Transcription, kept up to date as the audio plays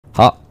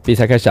比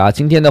赛开始啊！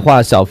今天的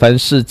话，小凡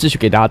是继续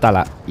给大家带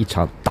来一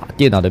场打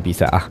电脑的比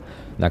赛啊。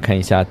那看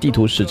一下地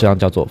图是这样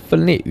叫做“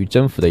分裂与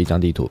征服”的一张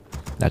地图。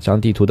那这张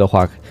地图的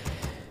话，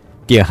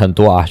点很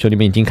多啊，兄弟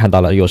们已经看到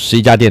了，有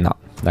11家电脑。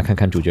那看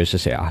看主角是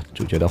谁啊？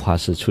主角的话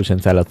是出生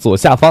在了左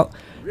下方，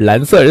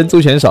蓝色人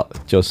族选手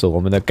就是我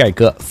们的盖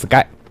哥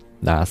Sky。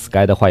那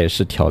Sky 的话也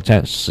是挑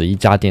战11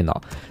家电脑。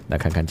那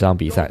看看这场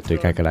比赛对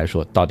盖哥来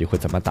说到底会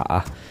怎么打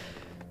啊？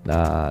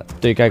那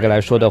对盖哥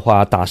来说的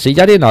话，打11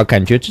家电脑，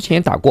感觉之前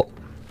也打过。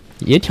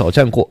也挑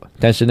战过，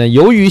但是呢，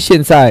由于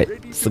现在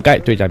Sky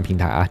对战平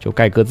台啊，就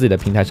盖哥自己的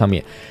平台上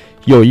面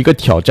有一个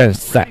挑战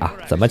赛啊，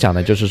怎么讲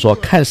呢？就是说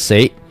看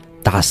谁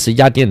打11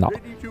家电脑，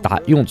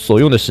所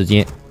用的时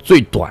间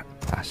最短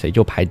啊，谁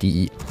就排第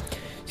一。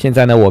现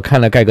在呢，我看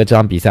了盖哥这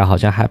场比赛，好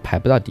像还排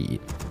不到第一，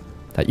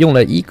他用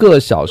了1个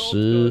小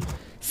时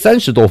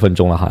30多分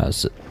钟了，好像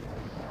是。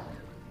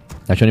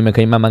那兄弟们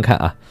可以慢慢看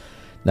啊。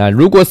那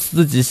如果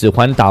自己喜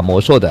欢打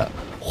魔兽的，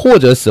或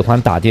者喜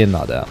欢打电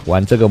脑的，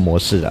玩这个模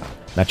式的。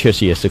那确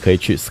实也是可以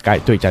去 Sky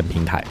对战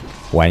平台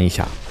玩一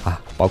下啊，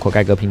包括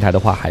盖哥平台的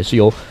话，还是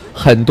有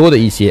很多的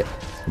一些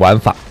玩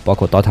法，包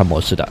括 DOTA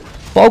模式的，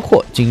包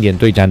括经典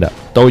对战的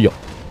都有。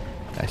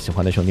喜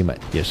欢的兄弟们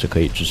也是可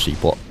以支持一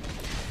波。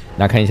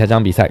那看一下这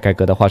场比赛，盖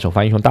哥的话首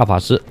发英雄大法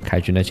师，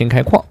开局呢先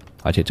开矿，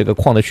而且这个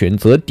矿的选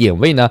择点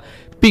位呢，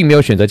并没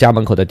有选择家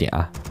门口的点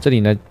啊，这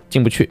里呢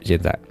进不去，现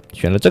在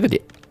选了这个点。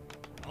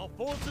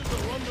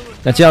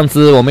那这样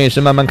子我们也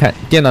是慢慢看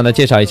电脑呢，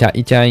介绍一下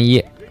1家暗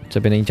夜。这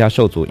边的1家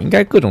兽族应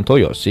该各种都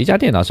有，11家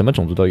电脑什么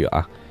种族都有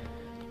啊。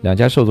2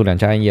家兽族2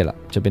家暗夜了，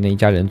这边的1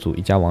家人族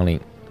1家亡灵，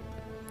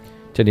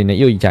这里呢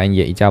又1家暗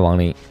夜1家亡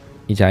灵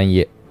1家暗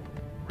夜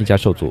1家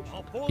兽族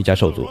1家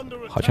兽族，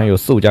好像有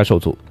4、5家兽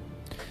族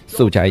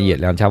，4、5家暗夜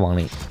2家亡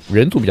灵，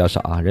人族比较少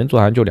啊，人族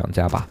好像就2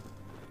家吧，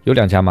有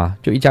2家吗？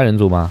就1家人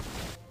族吗？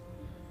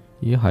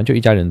咦，好像就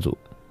1家人族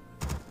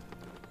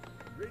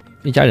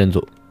，1家人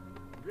族。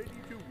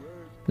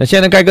那现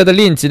在盖哥的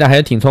练级呢还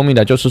是挺聪明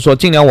的，就是说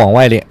尽量往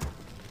外练。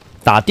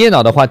打电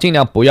脑的话，尽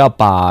量不要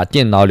把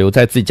电脑留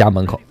在自己家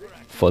门口，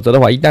否则的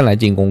话，一旦来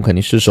进攻，肯定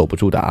是守不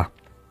住的啊！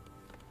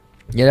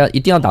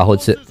一定要打后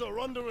期。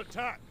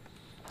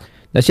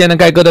那现在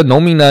盖哥的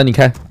农民呢？你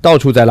看，到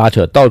处在拉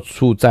扯，到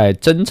处在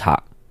侦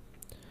查，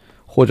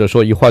或者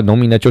说一会儿农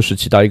民呢，就是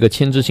起到一个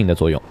牵制性的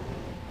作用，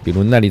比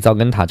如那里造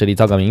根塔，这里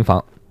造个民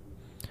房，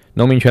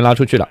农民全拉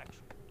出去了。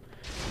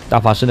大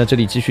法师呢，这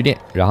里继续练，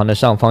然后呢，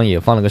上方也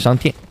放了个商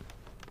店，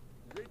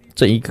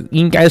这一个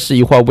应该是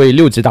一会儿为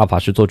6级大法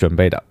师做准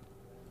备的。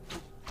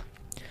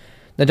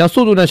那这样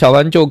速度呢，小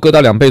凡就搁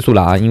到2倍速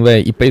了啊，因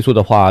为1倍速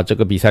的话，这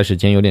个比赛时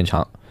间有点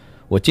长，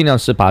我尽量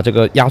是把这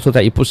个压缩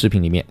在1部视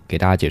频里面给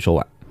大家解说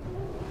完。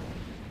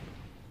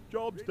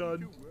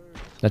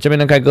那这边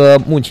的盖哥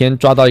目前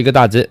抓到一个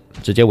大只，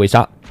直接围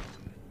杀，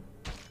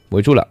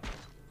围住了。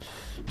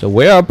这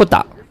围而不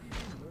打，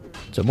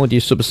这目的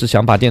是不是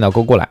想把电脑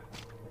勾过来，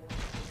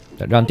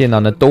让电脑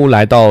呢都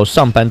来到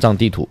上半张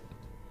地图？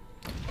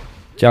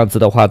这样子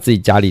的话，自己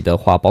家里的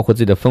话，包括自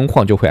己的分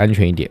矿就会安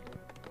全一点。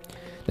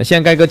那现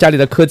在盖哥家里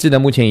的科技呢，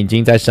目前已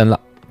经在升了，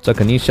这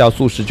肯定是要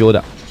速施救的。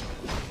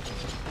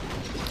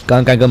刚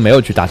刚盖哥没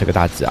有去打这个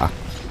大机啊，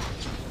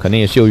可能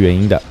也是有原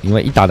因的，因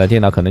为一打的电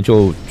脑可能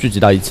就聚集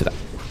到一起了。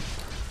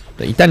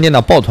对，一旦电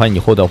脑抱团以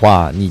后的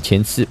话，你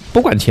前期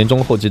不管前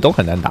中后期都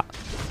很难打。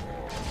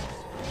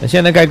那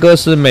现在盖哥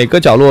是每个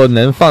角落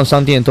能放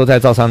商店都在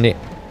造商店，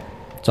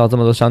造这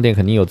么多商店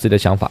肯定有自己的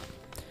想法。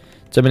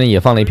这边呢也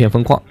放了一片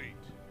分矿，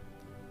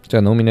这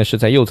个农民呢是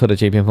在右侧的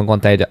这片分矿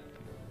待着。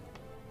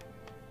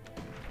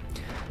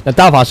那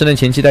大法师呢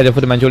前期带着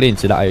副队曼就练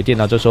级了，哎呦，电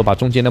脑这时候把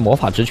中间的魔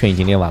法之拳已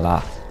经练完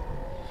了。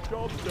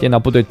电脑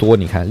部队多，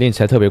你看练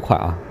起来特别快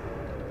啊。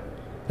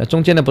那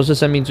中间呢不是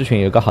生命之拳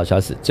有一个好消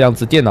息，这样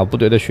子电脑部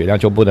队的血量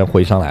就不能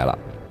回上来了。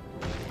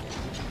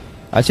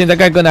啊，现在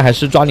盖哥呢还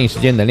是抓紧时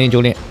间能练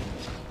就练，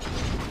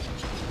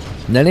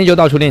能练就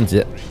到处练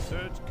级，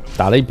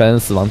打了一本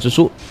死亡之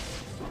书。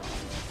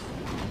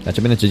那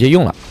这边呢直接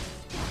用了，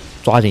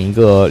抓紧一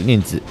个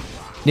练级，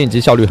练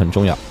级效率很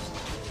重要。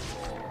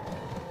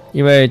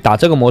因为打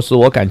这个模式，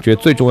我感觉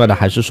最重要的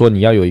还是说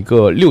你要有一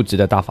个6级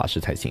的大法师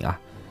才行啊，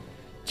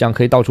这样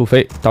可以到处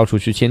飞，到处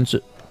去牵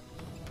制。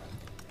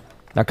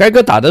那盖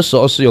哥打的时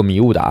候是有迷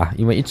雾的啊，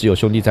因为一直有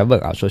兄弟在问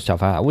啊，说小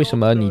凡啊，为什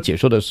么你解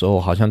说的时候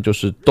好像就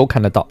是都看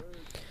得到？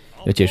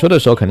解说的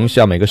时候肯定是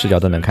要每个视角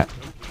都能看，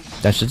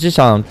但实际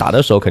上打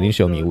的时候肯定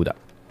是有迷雾的。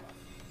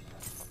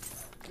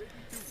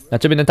那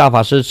这边的大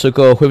法师吃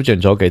个恢复卷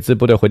轴，给自己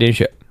部队回点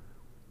血。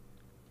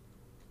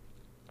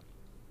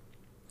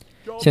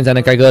现在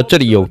呢，盖哥这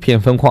里有片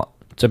分矿，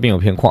这边有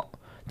片矿，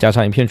加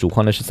上一片主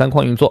矿呢是3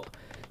矿运作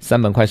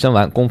，3本快升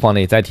完，攻防呢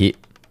也在提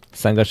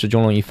，3个是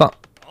中龙一放。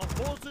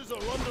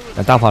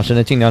那大法师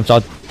呢尽量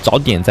找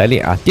点在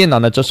练啊，电脑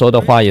呢这时候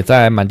的话也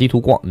在满地图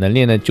逛，能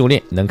练呢就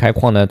练，能开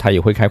矿呢他也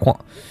会开矿。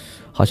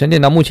好像电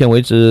脑目前为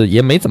止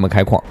也没怎么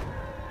开矿，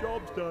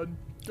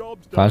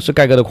反而是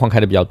盖哥的矿开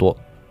的比较多。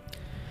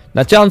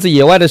那这样子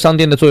野外的商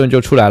店的作用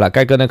就出来了，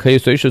盖哥呢可以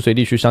随时随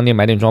地去商店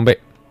买点装备。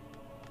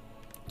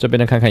这边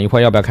呢看看一会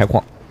儿要不要开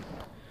矿，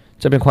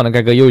这边矿的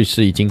盖哥又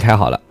是已经开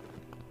好了。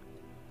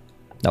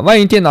那万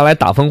一电脑来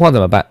打分矿怎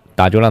么办？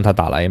打就让他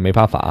打了，也没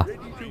办法啊。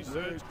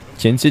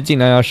前期尽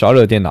量要少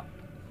惹电脑。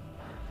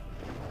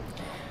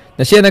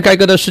那现在盖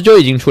哥的施救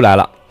已经出来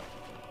了。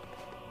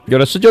有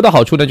了施救的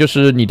好处呢，就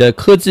是你的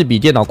科技比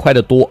电脑快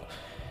得多。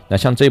那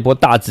像这一波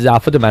大鸡啊、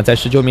福特曼在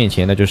施救面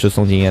前呢，就是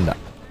送经验的。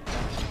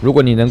如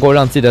果你能够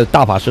让自己的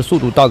大法师速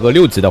度到个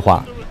6级的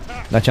话，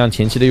那这样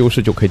前期的优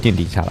势就可以奠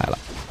定下来了。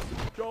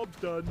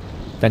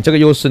但这个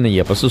优势呢，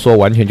也不是说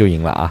完全就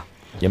赢了啊，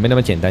也没那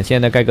么简单。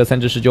现在的盖哥3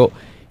只施救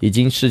已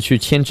经是去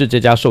牵制这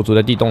家兽族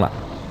的地洞了。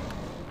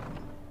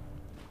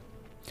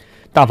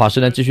大法师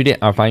呢继续练，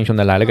二发英雄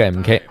呢来了个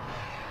MK。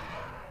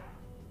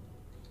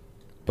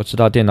不知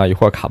道电脑一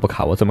会儿卡不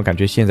卡？我怎么感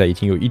觉现在已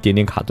经有一点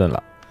点卡顿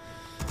了？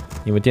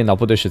因为电脑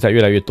部队实在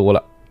越来越多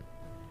了。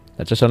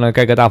那这时候呢，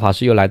盖哥大法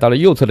师又来到了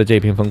右侧的这一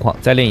片分矿，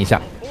再练一下，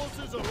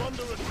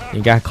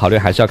应该考虑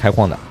还是要开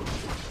矿的。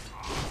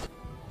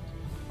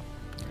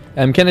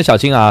MK 的小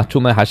心啊，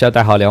出门还是要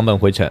带好2本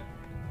回城。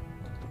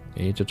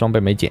诶，这装备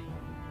没捡。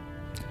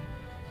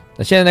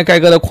那现在呢，盖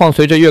哥的矿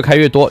随着越开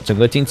越多，整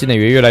个经济呢也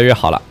越来越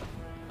好了。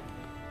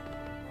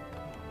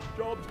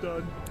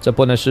这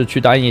波呢是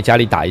去到暗夜家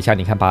里打一下，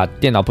你看把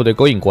电脑部队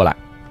勾引过来，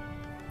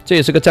这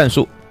也是个战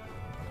术，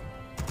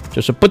就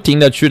是不停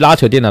的去拉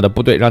扯电脑的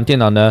部队，让电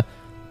脑呢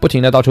不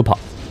停的到处跑，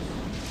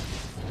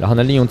然后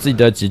呢利用自己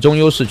的集中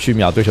优势去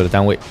秒对手的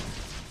单位，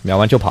秒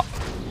完就跑。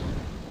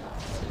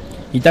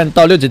一旦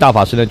到6级大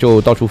法师呢就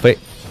到处飞，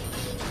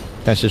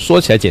但是说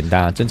起来简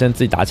单啊，真正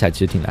自己打起来其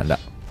实挺难的，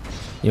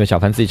因为小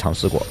凡自己尝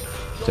试过。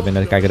这边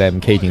的盖哥的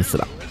MK 已经死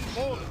了，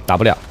打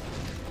不了。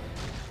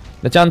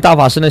那这样大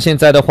法师呢？现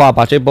在的话，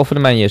把这波福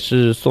特曼也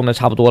是送的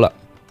差不多了。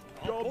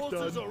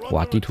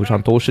哇，地图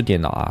上都是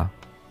电脑啊！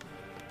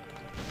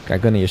盖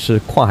哥呢也是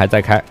矿还在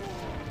开。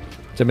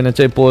这边的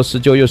这波施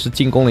救又是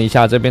进攻了一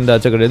下这边的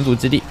这个人族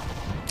基地，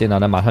电脑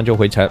呢马上就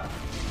回城。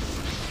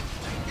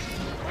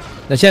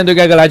那现在对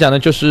盖哥来讲呢，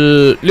就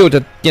是溜着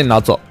电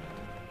脑走，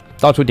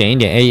到处点一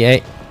点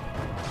AEA，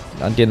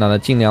 让电脑呢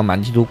尽量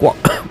满地图逛。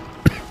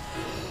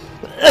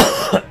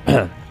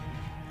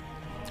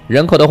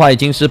人口的话已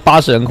经是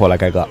80人口了，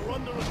盖哥。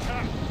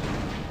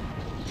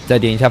再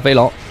点一下飞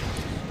龙，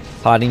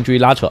帕拉丁注意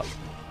拉扯。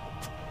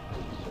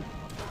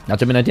那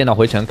这边的电脑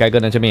回城，盖哥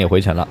呢这边也回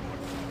城了。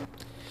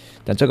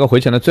但这个回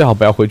城呢最好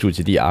不要回主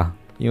基地啊，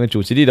因为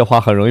主基地的话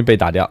很容易被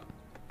打掉。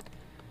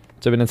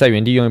这边呢在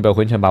原地用1本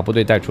回城把部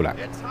队带出来，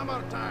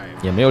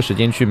也没有时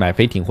间去买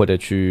飞艇或者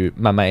去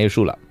慢慢 A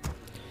数了，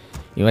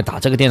因为打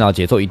这个电脑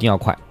节奏一定要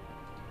快。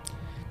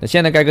那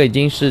现在盖哥已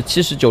经是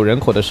79人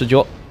口的施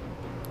救，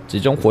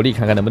集中火力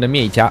看看能不能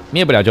灭一家，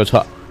灭不了就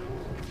撤。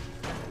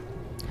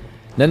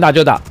能打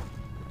就打，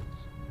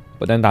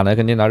不能打呢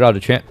跟电脑绕着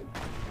圈。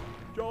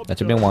那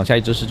这边往下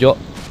一只施救，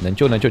能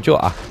救呢就救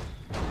啊，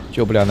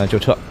救不了呢就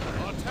撤。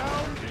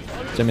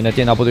这边的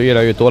电脑部队越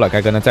来越多了，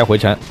盖哥呢再回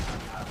城。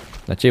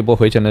那这波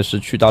回城呢是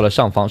去到了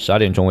上方12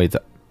点钟位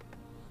置，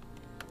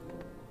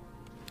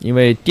因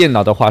为电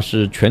脑的话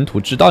是全图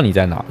知道你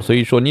在哪，所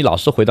以说你老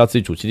是回到自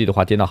己主基地的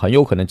话，电脑很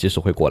有可能及时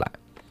会过来。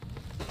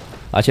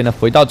而且呢，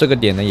回到这个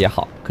点呢也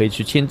好，可以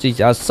去牵制一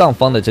下上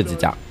方的这几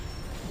家。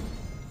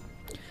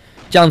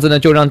这样子呢，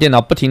就让电脑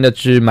不停的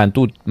去满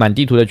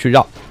地图的去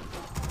绕。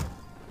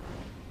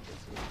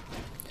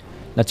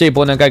那这一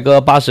波呢，盖哥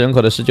80人口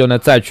的施救呢，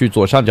再去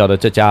左上角的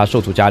这家兽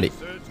族家里。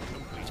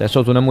在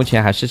兽族呢，目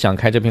前还是想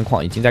开这片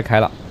矿，已经在开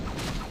了。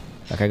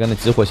那盖哥呢，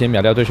集火先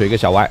秒掉对手一个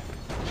小歪，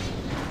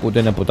部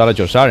队呢补到了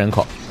92人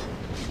口。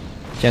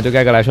现在对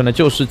盖哥来说呢，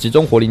就是集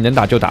中火力，能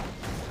打就打。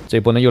这一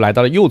波呢，又来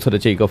到了右侧的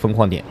这个分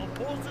矿点。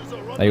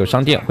那有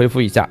商店恢复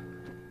一下。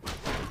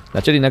那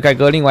这里呢，盖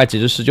哥另外几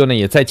只施救呢，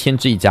也再牵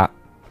制一家。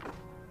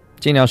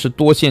尽量是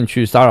多线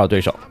去骚扰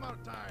对手，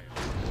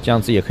这样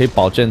子也可以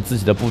保证自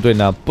己的部队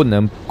呢不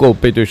能够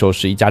被对手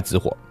11家集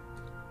火。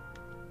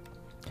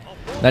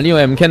那利用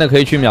MK 呢可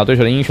以去秒对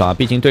手的英雄啊，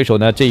毕竟对手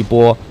呢这一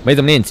波没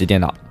怎么练级电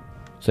脑，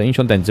所以英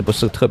雄等级不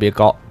是特别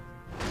高，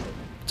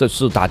这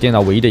是打电脑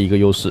唯一的一个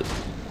优势。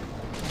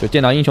就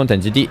电脑英雄等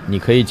级低，你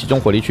可以集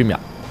中火力去秒。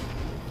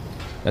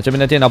那这边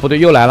的电脑部队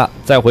又来了，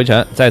再回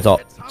城再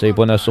走，这一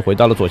波呢是回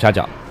到了左下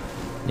角。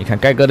你看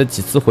盖哥的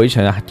几次回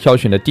城啊，挑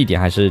选的地点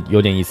还是有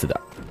点意思的。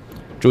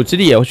主基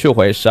地也去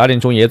回，12点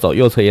钟也走，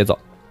右侧也走，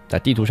在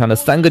地图上的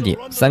3个点、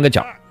3个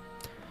角，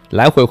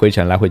来回回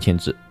城，来回牵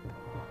制。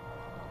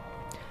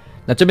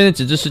那这边的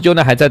几只施救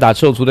呢，还在打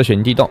兽族的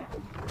选地洞。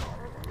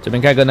这边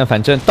盖哥呢，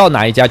反正到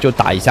哪一家就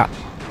打一下。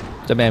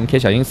这边 MK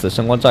小心死，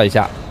声光照一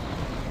下，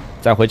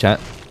再回城。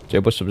这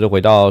波是不是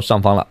回到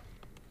上方了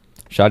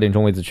？12点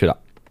钟位置去了。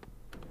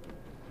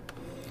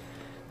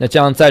那这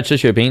样再吃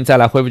血瓶，再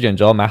来恢复卷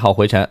轴，买好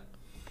回城。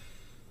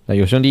那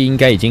有兄弟应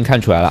该已经看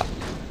出来了。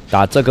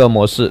打这个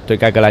模式对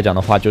盖哥来讲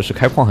的话，就是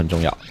开矿很重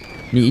要，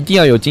你一定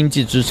要有经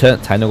济支撑，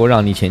才能够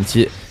让你前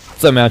期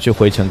这么样去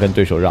回城跟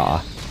对手绕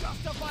啊，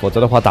否则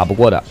的话打不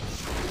过的。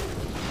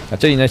那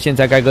这里呢，现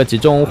在盖哥集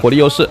中火力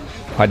优势，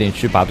快点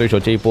去把对手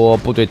这一波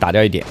部队打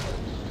掉一点。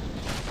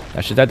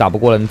那实在打不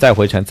过了，你再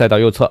回城，再到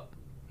右侧，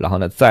然后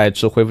呢再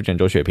吃恢复卷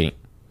轴血瓶。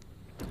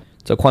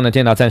这矿的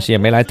电脑暂时也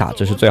没来打，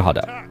这是最好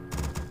的。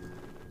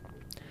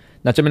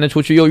那这边的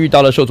出去又遇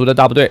到了兽族的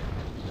大部队，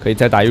可以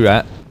再打一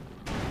轮，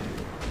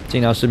尽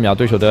量是秒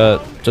对手的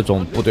这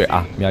种部队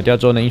啊，秒掉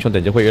之后呢，英雄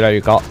等级会越来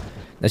越高。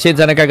那现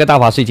在呢，盖哥大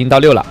法师已经到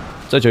6了，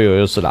这就有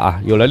优势了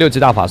啊！有了6级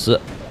大法师，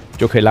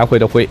就可以来回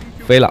的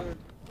飞了。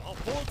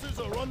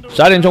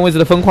12点钟位置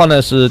的分矿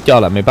呢是掉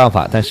了，没办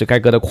法，但是盖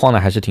哥的矿呢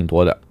还是挺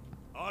多的，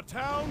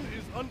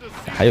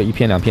还有1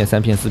片、2片、3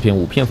片、4片、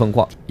5片分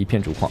矿，1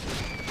片主矿。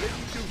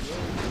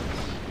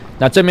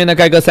那正面的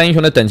盖哥3英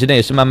雄的等级呢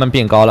也是慢慢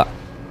变高了，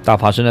大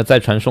法师呢再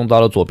传送到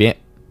了左边，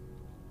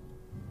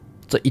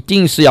这一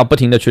定是要不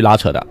停的去拉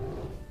扯的。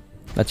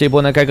那这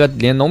波呢，盖哥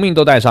连农民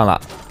都带上了，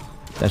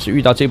但是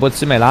遇到这波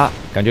奇美拉，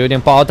感觉有点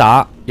不好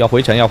打，要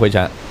回城。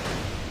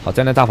好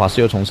在呢，大法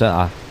师又重生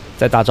啊，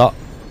再大招。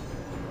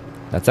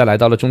那再来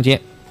到了中间，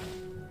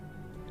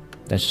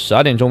但是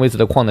12点钟位置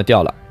的矿呢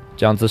掉了，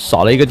这样子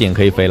少了一个点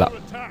可以飞了。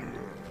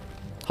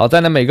好在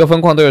呢，每个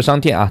分矿都有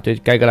商店啊，对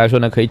盖哥来说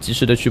呢，可以及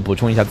时的去补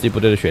充一下自己部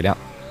队的血量。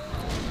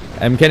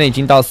MK 呢已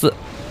经到4，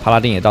帕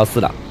拉丁也到4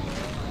了。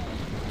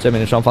正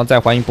面的双方再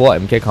还一波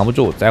 ，MK 扛不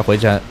住，再回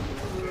城，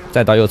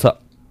再到右侧。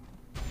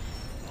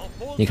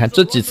你看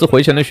这几次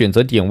回城的选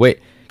择点位，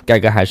盖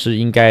哥还是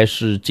应该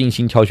是精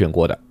心挑选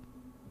过的。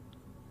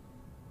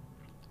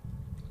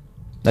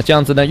那这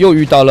样子呢，又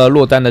遇到了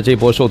落单的这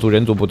波兽族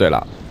人族部队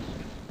了。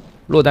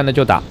落单的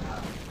就打，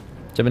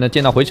这边呢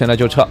见到回城了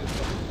就撤，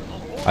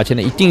而且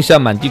呢一定是要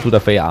满地图的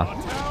飞啊。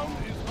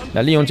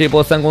那利用这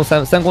波3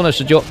攻的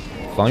施救，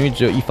防御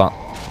只有1防，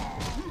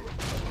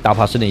大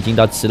法师呢已经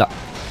到7了。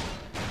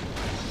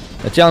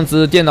那这样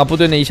子电脑部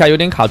队呢一下有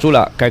点卡住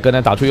了，盖哥呢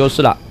打出优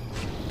势了。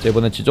这波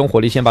呢集中火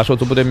力先把兽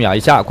族部队秒一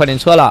下，快点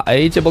撤了！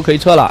哎，这波可以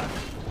撤了。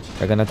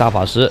盖哥呢大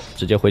法师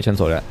直接回城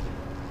走人。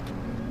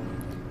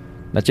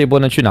那这波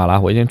呢去哪了？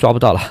我已经抓不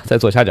到了，在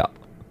左下角。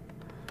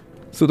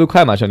速度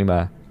快吗，兄弟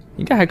们？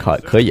应该还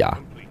可以啊，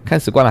看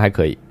习惯了还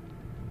可以。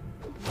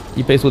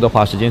1倍速的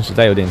话，时间实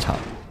在有点长。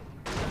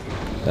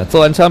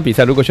做完这场比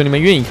赛，如果兄弟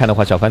们愿意看的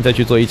话，小凡再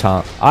去做一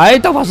场。哎，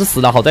大法师死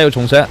了，好在又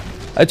重生。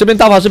哎，这边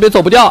大法师别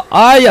走不掉。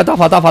哎呀，大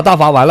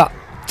法完了，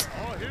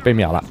被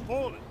秒了。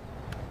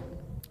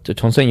这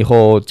重生以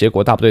后，结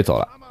果大部队走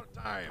了。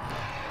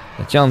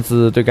这样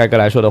子对盖哥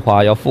来说的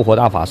话，要复活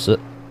大法师，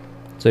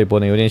这一波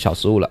呢有点小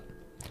失误了。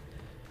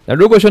那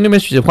如果兄弟们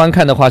喜欢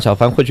看的话，小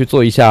凡会去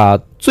做一下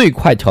最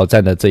快挑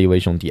战的这一位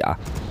兄弟啊，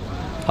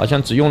好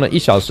像只用了1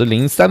小时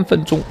03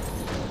分钟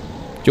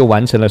就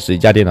完成了11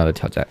家电脑的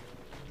挑战。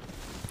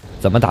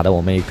怎么打的，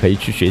我们也可以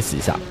去学习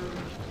一下，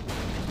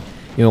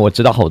因为我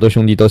知道好多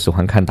兄弟都喜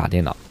欢看打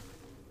电脑。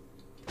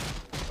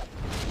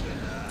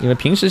因为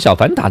平时小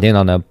凡打电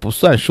脑呢不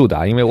算数的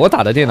啊，因为我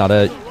打的电脑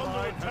的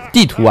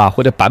地图啊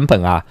或者版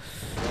本啊，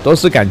都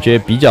是感觉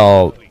比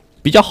较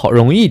好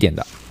容易一点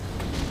的。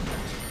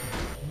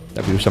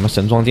那比如什么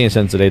神装剑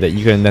圣之类的，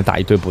一个人能打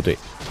一堆部队，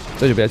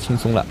这就比较轻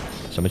松了。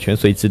什么全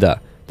随机的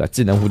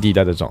技能无敌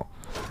的这种，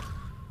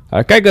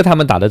而盖哥他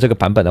们打的这个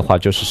版本的话，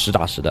就是实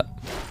打实的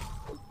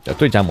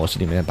对战模式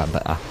里面的版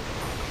本啊。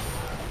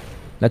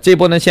那这一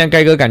波呢，现在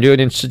盖哥感觉有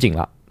点吃紧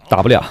了，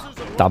打不了，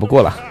打不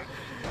过了。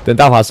等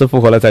大法师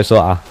复活了再说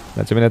啊。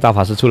那这边的大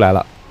法师出来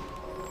了，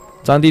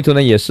这张地图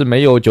呢也是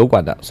没有酒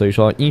馆的，所以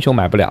说英雄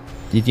买不了，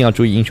一定要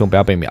注意英雄不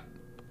要被秒。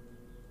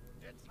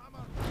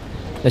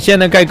那现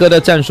在呢，盖哥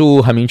的战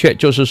术很明确，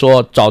就是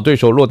说找对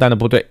手落单的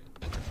部队，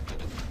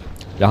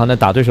然后呢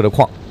打对手的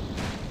矿，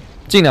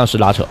尽量是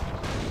拉扯，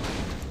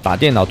打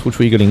电脑突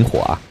出一个灵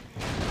活啊。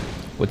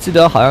我记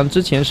得好像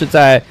之前是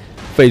在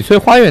翡翠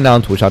花园那张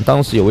图上，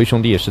当时有位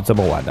兄弟也是这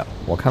么玩的，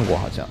我看过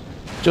好像，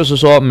就是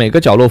说每个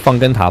角落放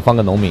根塔，放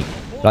个农民，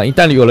然后一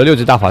旦有了6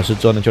级大法师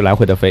之后呢，就来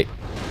回的飞，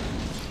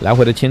来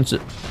回的牵制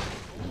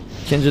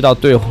到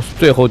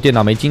最后电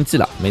脑没经济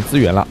了，没资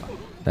源了，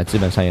那基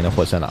本上也能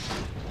获胜了。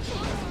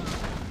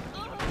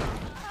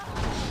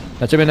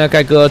那这边呢，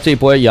盖哥这一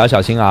波也要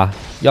小心啊，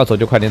要走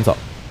就快点走。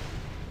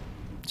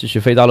继续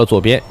飞到了左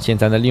边，现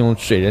在呢利用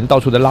水人到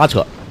处的拉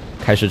扯，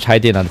开始拆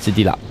电脑的基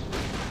地了，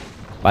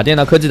把电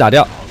脑科技打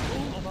掉，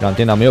让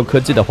电脑没有科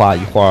技的话，一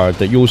会儿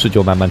的优势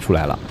就慢慢出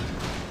来了，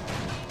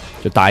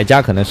就打一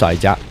家可能少一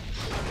家。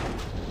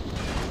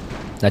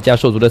那加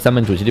兽族的3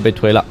门主基地被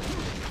推了，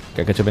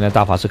盖哥这边的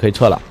大法师可以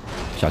撤了，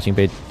小心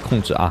被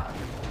控制啊，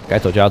该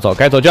走就要走，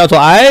该走就要走。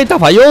哎，大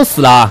法又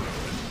死了。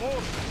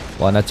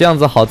哇，那这样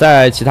子好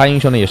在其他英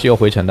雄呢也是有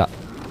回城的。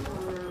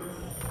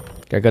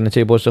盖哥呢这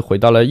一波是回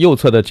到了右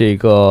侧的这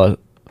个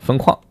分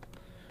矿，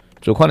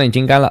主矿呢已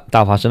经干了，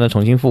大法师呢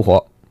重新复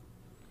活，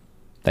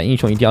但英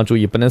雄一定要注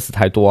意，不能死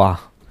太多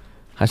啊！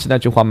还是那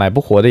句话，买不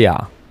活的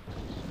呀。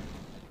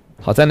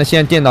好在呢现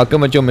在电脑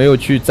根本就没有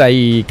去在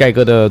意盖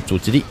哥的主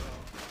基地，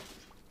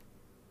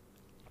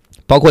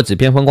包括几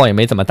片分矿也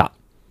没怎么打，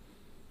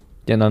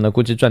电脑呢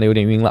估计转的有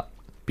点晕了。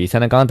比赛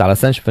呢刚刚打了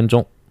30分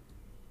钟。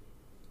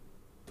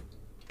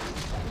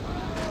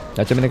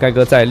那这边的盖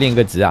哥再练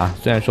个级啊，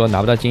虽然说拿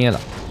不到经验了，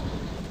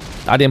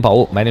打点宝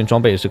物买点装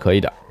备也是可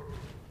以的。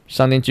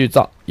上店继续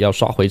造，要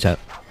刷回城。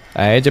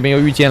哎，这边又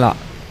遇见了，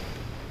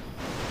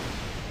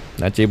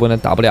那这一波呢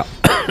打不了。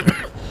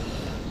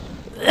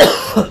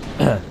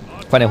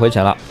快点回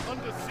城了。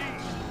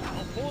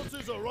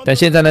但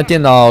现在呢，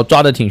电脑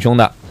抓的挺凶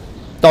的，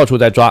到处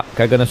在抓。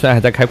该哥呢虽然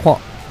还在开矿，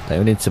但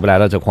有点起不来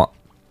了这矿。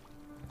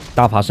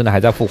大法师呢还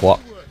在复活。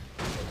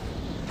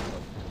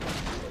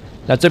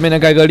那这边的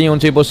该哥利用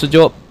这波施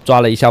救抓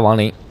了一下亡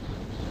灵。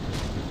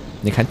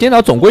你看电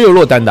脑总归有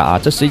落单的啊，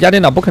这11家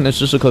电脑不可能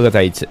时时刻刻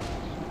在一起，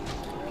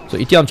所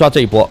以一定要抓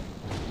这一波，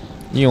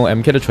利用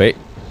MK 的锤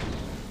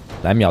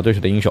来秒对手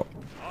的英雄，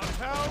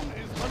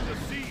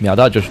秒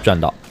到就是赚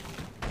到。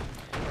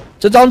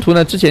这张图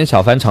呢，之前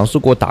小凡尝试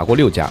过打过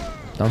6家，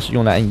当时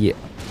用了暗夜，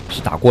是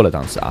打过了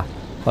当时啊，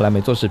后来没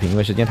做视频，因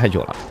为时间太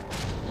久了，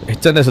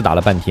真的是打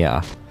了半天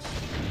啊。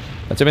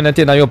那这边的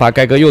电脑又把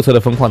该哥右侧的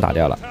分矿打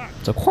掉了，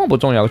这矿不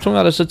重要，重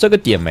要的是这个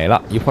点没了，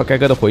一会儿该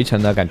哥的回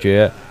城呢，感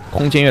觉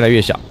空间越来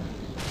越小。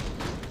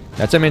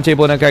那正面这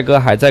波呢，该哥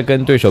还在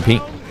跟对手拼，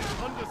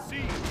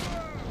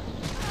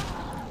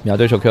秒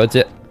对手 Q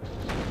技，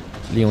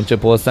利用这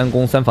波3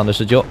攻3防的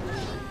施救，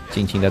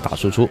尽情的打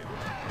输出。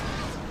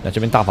那这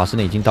边大法师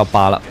呢已经到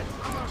8了，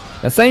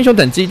那3英雄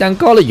等级一旦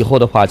高了以后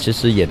的话，其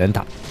实也能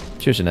打，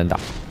确实能打。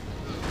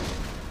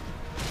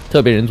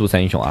特别人族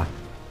3英雄啊，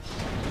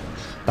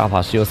大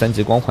法师有3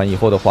级光环以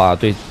后的话，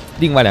对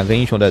另外2个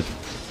英雄的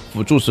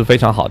辅助是非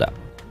常好的。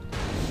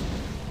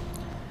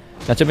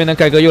那这边呢，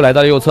盖哥又来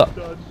到了右侧，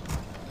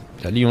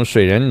利用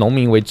水人农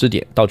民为支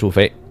点，到处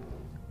飞，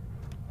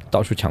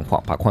到处抢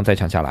矿，把矿再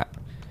抢下来。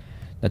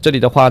那这里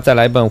的话，再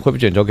来一本恢复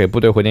卷轴给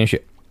部队回点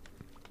血。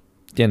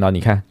电脑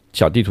你看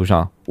小地图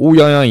上乌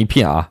泱泱一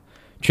片啊，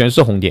全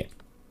是红点。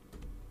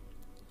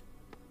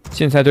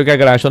现在对盖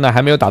哥来说呢，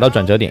还没有打到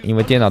转折点，因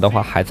为电脑的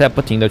话还在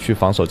不停的去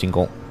防守进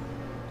攻。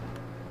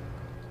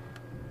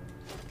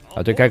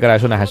对盖哥来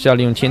说呢，还是要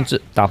利用牵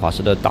制大法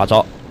师的大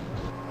招。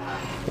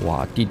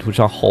哇，地图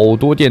上好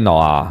多电脑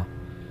啊！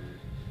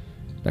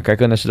那盖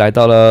哥呢是来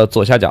到了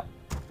左下角，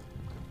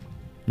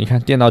你看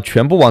电脑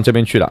全部往这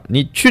边去了，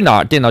你去哪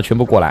儿电脑全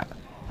部过来。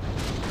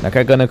那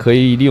盖哥呢可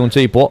以利用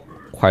这一波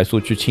快速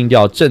去清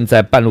掉正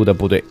在半路的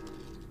部队。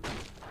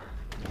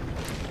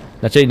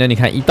那这里呢，你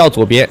看一到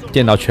左边，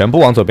电脑全部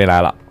往左边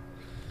来了。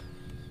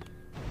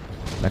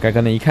那盖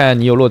哥呢一看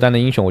你有落单的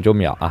英雄，我就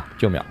秒啊，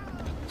就秒。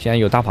现在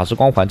有大法师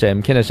光环，这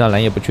MK 的上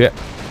蓝也不缺。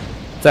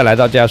再来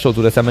到这家兽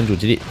族的3本主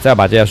基地，再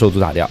把这家兽族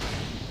打掉，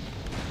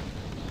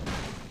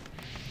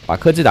把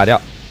科技打掉，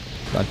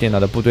让电脑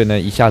的部队呢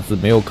一下子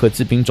没有科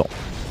技兵种，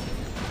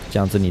这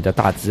样子你的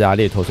大鸡啊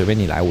猎头随便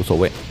你来无所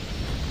谓。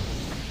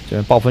这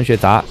边暴风雪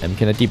砸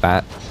MK 的地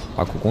板，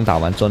把苦攻打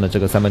完之后呢，这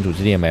个3本主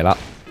基地也没了。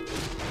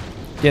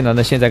电脑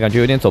呢现在感觉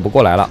有点走不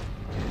过来了，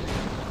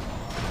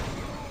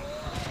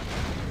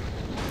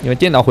因为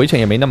电脑回城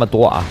也没那么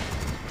多啊。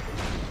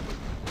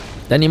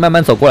等你慢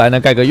慢走过来呢，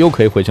盖哥又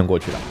可以回城过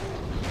去了。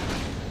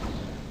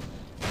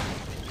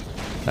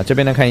那这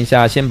边呢，看一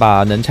下，先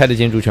把能拆的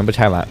建筑全部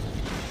拆完。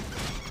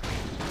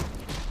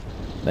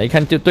那一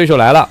看对手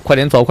来了，快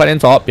点走，快点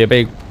走，别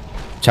被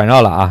缠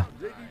绕了啊！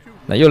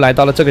那又来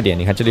到了这个点，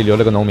你看这里留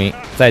了个农民，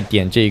再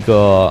点这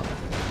个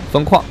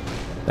分矿。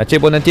那这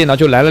波呢，电脑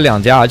就来了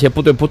2家，而且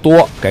部队不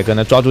多，盖哥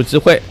呢抓住机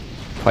会，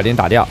快点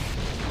打掉，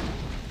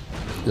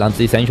让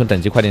自己3英雄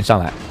等级快点上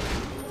来。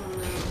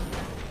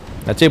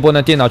那这波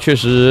呢，电脑确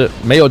实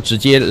没有直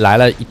接来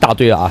了一大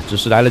堆啊，只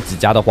是来了几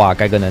家的话，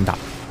盖哥能打。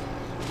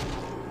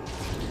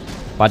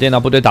把电脑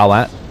部队打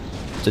完，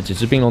这几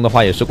只兵龙的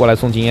话也是过来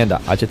送经验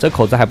的，而且这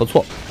口子还不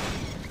错。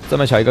这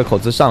么小一个口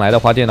子上来的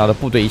话，电脑的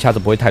部队一下子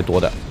不会太多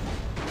的，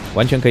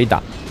完全可以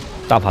打。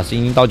大法师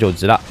已经到9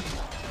级了，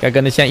盖哥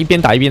呢现在一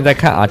边打一边在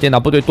看啊，电脑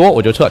部队多我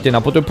就撤，电脑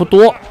部队不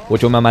多我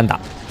就慢慢打。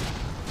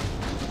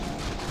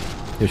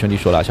有兄弟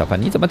说了，小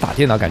凡你怎么打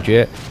电脑感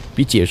觉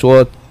比解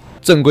说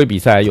正规比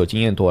赛有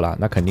经验多了？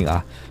那肯定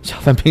啊，小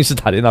凡平时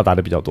打电脑打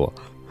的比较多。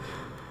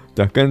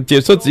对，跟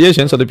解说职业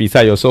选手的比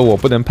赛，有时候我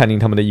不能判定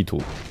他们的意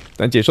图，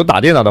但解说打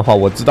电脑的话，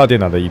我知道电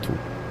脑的意图。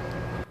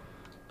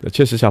对，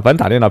确实小凡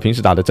打电脑平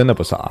时打的真的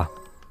不少啊。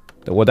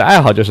我的爱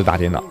好就是打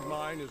电脑。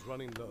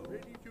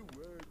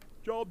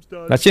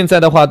那现在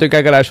的话，对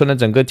盖哥来说呢，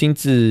整个经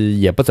济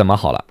也不怎么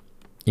好了，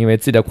因为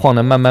自己的矿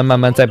呢慢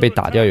慢在被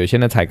打掉，有些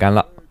人踩干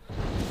了。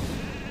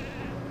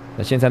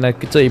那现在呢，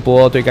这一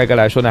波对盖哥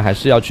来说呢，还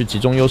是要去集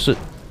中优势，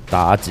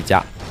打几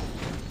家，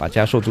把这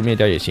家兽族灭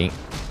掉也行。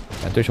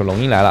对手龙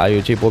鹰来了，哎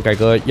呦，这波盖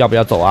哥要不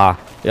要走啊？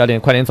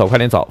快点走，快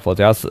点走，否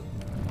则要死。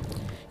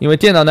因为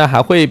电脑呢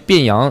还会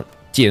变羊、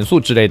减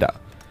速之类的，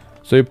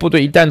所以部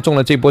队一旦中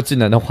了这波技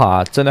能的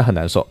话，真的很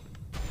难受。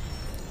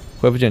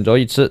恢复卷轴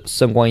一吃，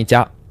圣光一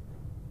加。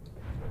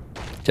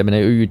这边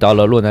呢又遇到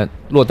了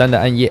落单的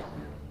暗夜，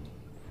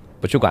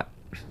不去管，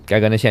盖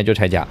哥呢现在就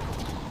拆家，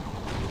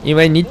因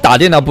为你打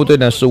电脑部队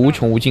呢是无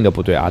穷无尽的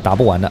部队啊，打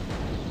不完的。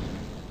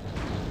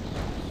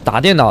打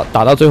电脑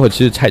打到最后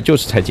其实就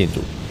是拆建筑。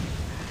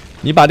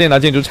你把电脑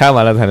建筑拆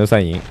完了才能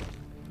算赢，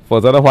否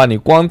则的话你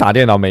光打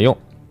电脑没用。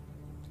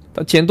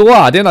但钱多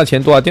啊，电脑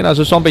钱多啊，电脑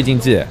是双倍经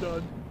济。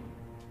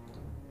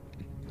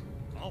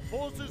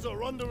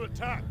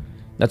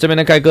那这边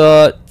的盖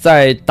哥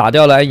在打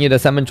掉了暗夜的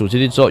3本主基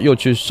地之后，又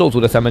去兽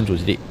族的3本主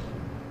基地，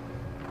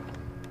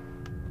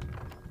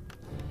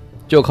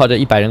就靠着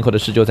100人口的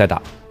施救在打。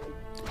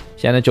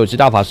现在呢9级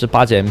大法师、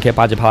8级 MK、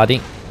8级帕拉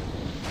丁。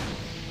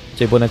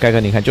这波呢，盖哥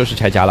你看就是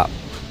拆家了，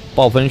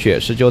暴风雪、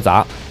施灸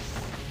砸，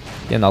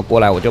电脑过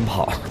来我就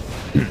跑。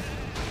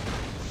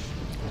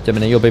这边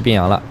呢又被变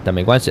阳了，但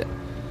没关系，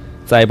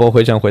再一波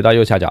回城回到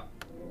右下角。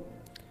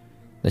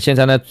那现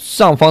在呢，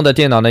上方的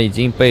电脑呢已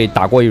经被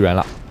打过一轮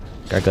了，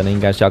盖哥呢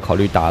应该是要考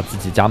虑打自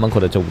己家门口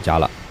的这5家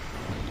了。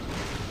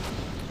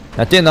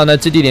那电脑呢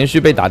基地连续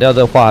被打掉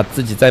的话，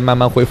自己再慢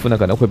慢恢复呢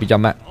可能会比较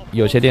慢，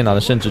有些电脑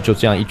呢甚至就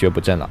这样一蹶不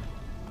振了。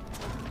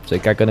所以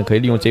盖哥呢可以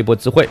利用这一波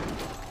机会，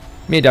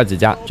灭掉几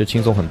家就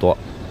轻松很多，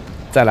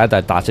再来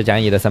打这家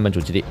暗夜的3本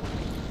主基地。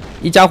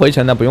一家回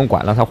城呢不用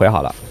管，让他回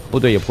好了，部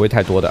队也不会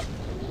太多的。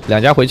2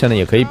家回城呢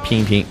也可以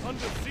拼一拼，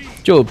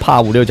就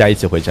怕5、6家一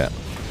起回城。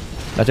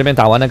那这边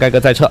打完了，盖哥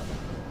再撤，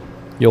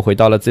又回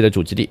到了自己的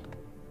主基地。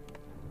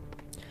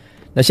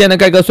那现在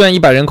盖哥虽然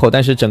100人口，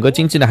但是整个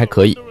经济呢还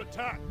可以。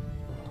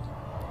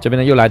这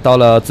边呢又来到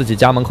了自己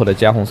家门口的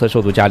这家红色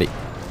兽族家里，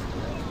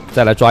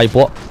再来抓一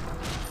波，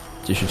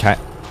继续拆。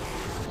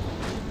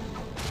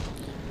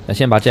那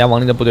先把这家亡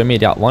灵的部队灭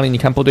掉。亡灵你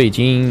看部队已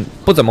经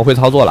不怎么会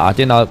操作了啊，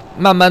电脑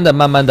慢慢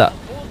的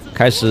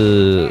开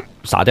始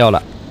傻掉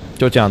了，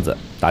就这样子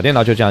打电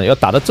脑就这样，要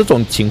打到这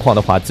种情况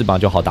的话，基本上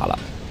就好打了。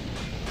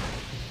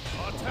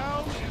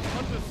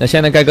那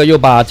现在盖哥又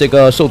把这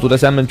个兽族的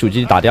3本主基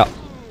地打掉，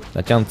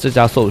那这样这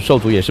家兽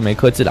族也是没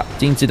科技了，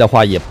经济的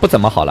话也不怎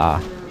么好了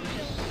啊。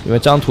因为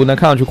这张图呢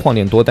看上去矿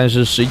点多，但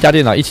是11家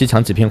电脑一起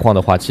抢几片矿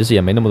的话，其实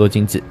也没那么多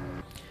经济。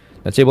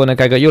那这波呢，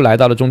盖哥又来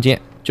到了中间，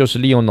就是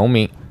利用农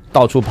民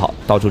到处跑、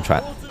到处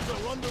传，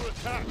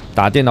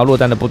打电脑落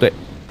单的部队。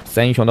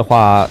3英雄的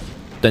话，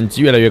等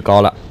级越来越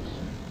高了，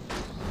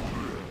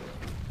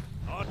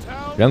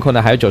人口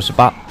呢还有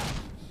98。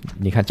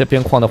你看这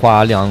片矿的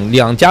话，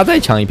两家再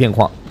抢一片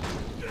矿，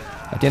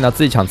电脑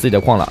自己抢自己的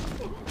矿了。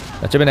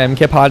那这边的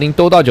MK 帕拉丁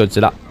都到9级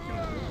了，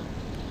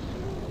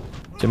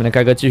这边的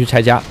盖哥继续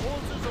拆家。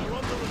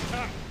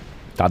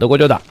打得过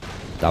就打，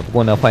打不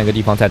过呢换一个地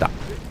方再打。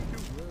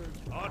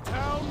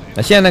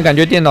那现在呢感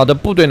觉电脑的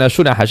部队呢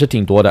数量还是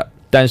挺多的，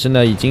但是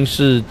呢已经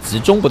是集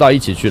中不到一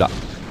起去了。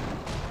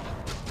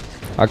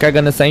而盖哥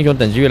呢3英雄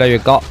等级越来越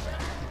高，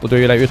部队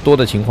越来越多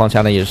的情况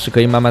下呢，也是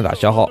可以慢慢打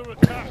消耗。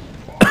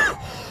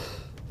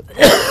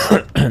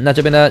那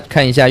这边呢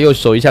看一下，又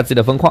守一下自己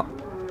的分矿，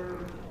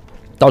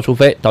到处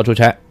飞，到处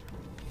拆，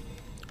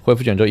恢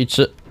复卷轴一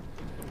吃，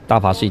大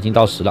法师已经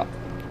到10了。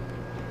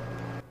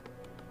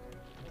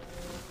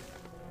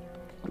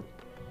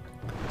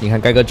你看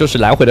盖哥就是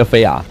来回的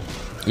飞啊，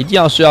一定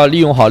要利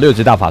用好6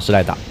级大法师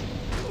来打。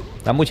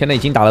那目前呢已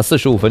经打了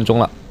45分钟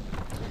了，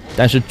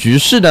但是局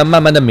势呢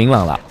慢慢的明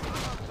朗了。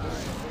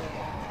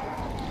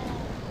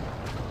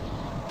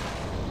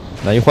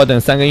那一会儿等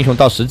3个英雄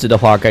到10级的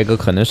话，盖哥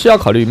可能是要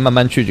考虑慢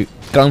慢去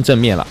刚正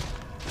面了。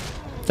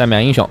再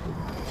秒英雄，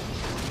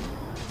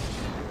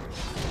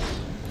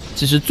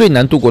其实最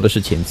难度过的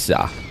是前期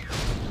啊，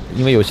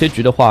因为有些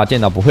局的话，电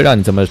脑不会让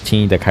你这么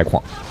轻易的开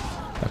矿，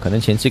可能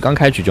前期刚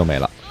开局就没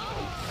了。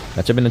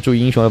那这边呢注意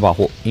英雄的保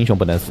护，英雄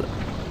不能死。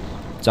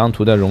这张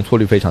图的容错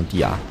率非常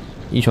低啊，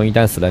英雄一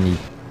旦死了，你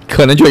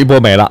可能就一波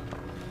没了。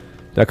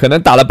对，可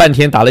能打了半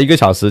天，打了1个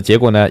小时，结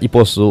果呢一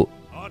波失误，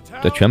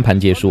对，全盘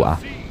皆输啊，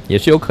也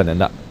是有可能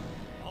的。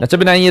那这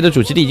边暗夜的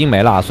主基地已经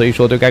没了，所以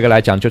说对盖哥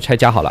来讲就拆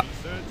家好了，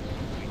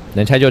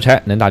能拆就拆，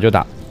能打就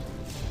打。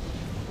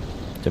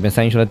这边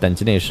3英雄的等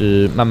级呢也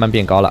是慢慢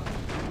变高了。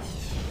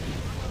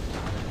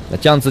那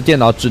这样子电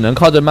脑只能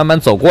靠着慢慢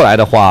走过来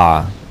的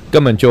话，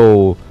根本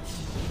就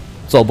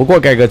走不过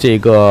盖哥这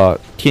个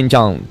天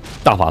降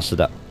大法师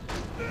的。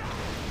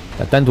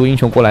那单独英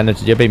雄过来呢，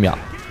直接被秒。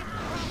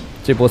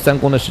这波3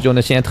攻的施救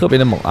呢，现在特别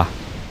的猛啊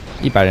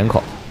，100人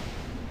口。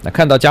那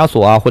看到枷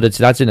锁啊或者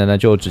其他技能呢，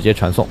就直接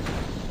传送。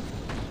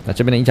那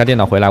这边的一家电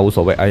脑回来无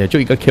所谓，哎呀，就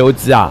一个 KO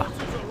机啊，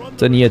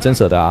这你也真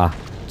舍得啊，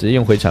直接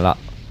用回城了。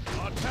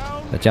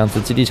那这样子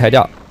基地拆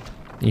掉，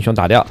英雄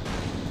打掉，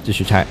继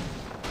续拆。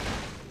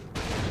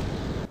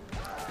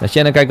那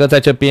现在盖哥在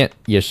这边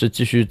也是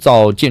继续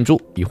造建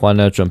筑，一会儿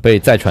呢准备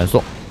再传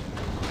送。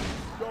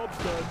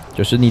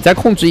就是你在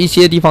控制一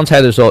些地方拆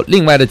的时候，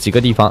另外的几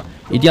个地方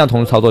一定要同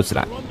时操作起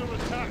来。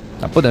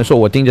那不能说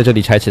我盯着这里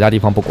拆，其他地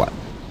方不管。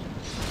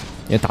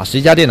因为打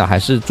11家电脑还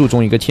是注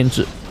重一个牵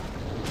制。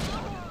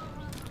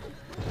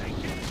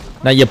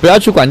那也不要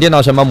去管电脑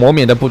什么磨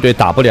免的部队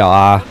打不了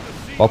啊，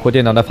包括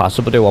电脑的法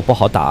师部队我不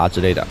好打啊之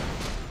类的，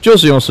就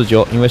是用施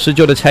救，因为施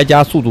救的拆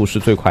家速度是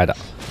最快的。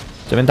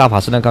这边大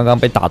法师呢刚刚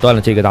被打断了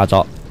这个大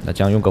招，那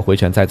这样用个回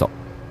城再走。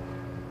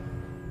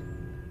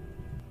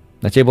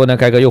那这波呢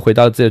盖哥又回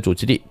到了自己的主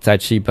基地，再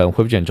吃一本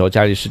恢复卷轴，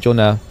家里施救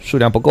呢数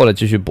量不够了，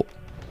继续补。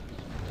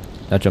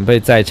那准备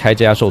再拆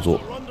这家兽族，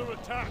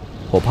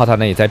火炮塔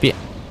呢也在变。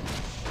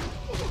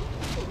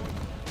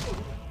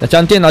那这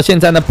样电脑现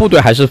在呢部队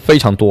还是非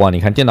常多啊，你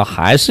看电脑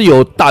还是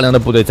有大量的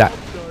部队在，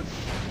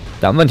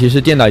但问题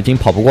是电脑已经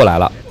跑不过来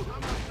了，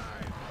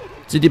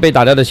基地被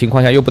打掉的情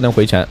况下又不能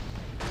回城。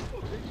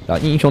啊，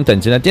英雄等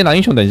级呢？电脑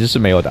英雄等级是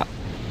没有的，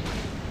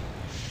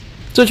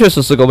这确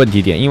实是个问题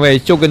点，因为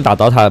就跟打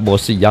DOTA模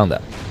式一样的，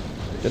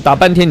就打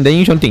半天，你的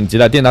英雄顶级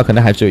了，电脑可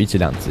能还只有1级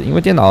2级，因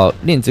为电脑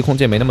练级空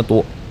间没那么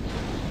多，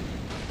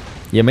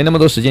也没那么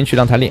多时间去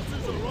让它练，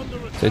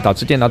所以导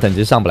致电脑等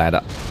级上不来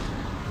的。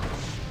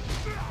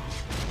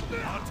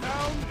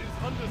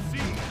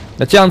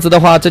那这样子的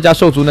话，这家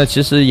兽族呢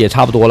其实也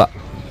差不多了，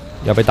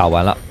要被打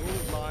完了。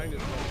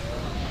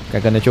该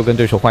跟呢就跟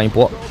对手换一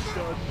波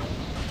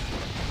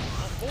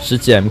，10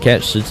级 MK、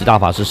10级大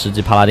法师、10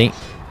级帕拉丁。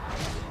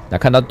那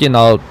看到电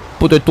脑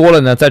部队多了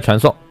呢，再传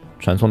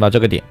送到这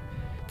个点，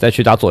再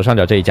去打左上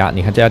角这一家。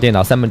你看这家电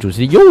脑3本主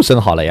机又升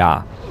好了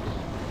呀，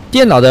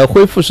电脑的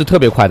恢复是特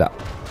别快的，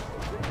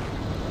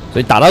所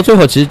以打到最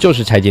后其实就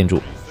是拆建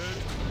筑。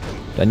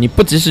你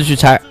不及时去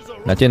拆，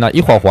那电脑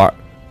一会儿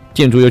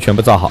建筑又全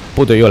部造好，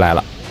部队又来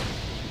了。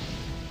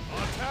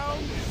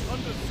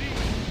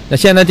那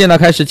现在电脑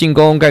开始进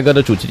攻盖哥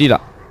的主基地了。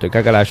对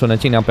盖哥来说呢，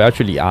尽量不要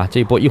去理啊，这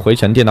一波一回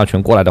城，电脑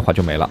全过来的话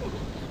就没了，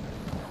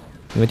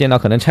因为电脑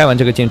可能拆完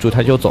这个建筑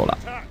他就走了。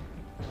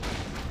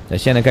那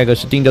现在盖哥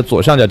是盯着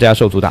左上角这家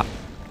兽族打，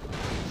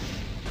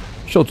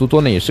兽族多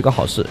呢也是个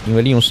好事，因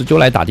为利用石臼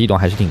来打地洞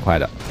还是挺快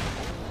的。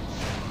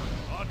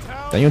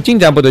但用近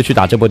战部队去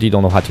打这波地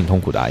洞的话挺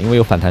痛苦的啊，因为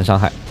有反弹伤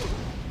害。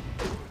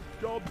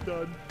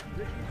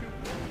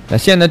那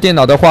现在电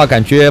脑的话，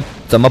感觉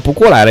怎么不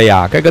过来了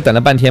呀？盖哥等了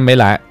半天没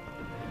来。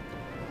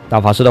大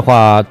法师的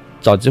话，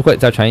找机会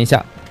再传一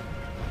下，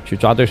去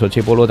抓对手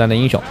这波落单的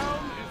英雄。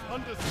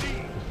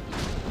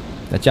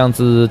那这样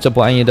子，这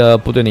波暗夜的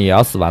部队呢也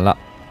要死完了。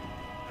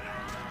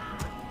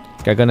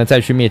盖哥呢再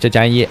去灭这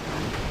家暗夜，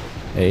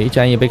哎，这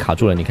暗夜被卡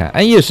住了。你看，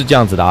暗夜是这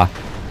样子的啊，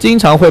经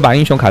常会把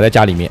英雄卡在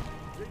家里面。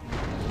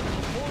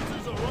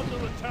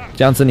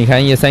这样子，你看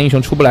暗夜3英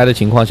雄出不来的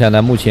情况下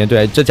呢，目前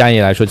对这家暗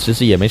夜来说其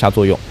实也没啥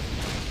作用。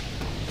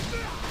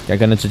盖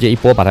哥呢直接一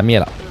波把他灭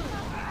了。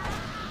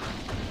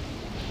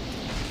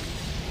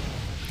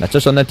那这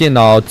时候呢，电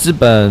脑基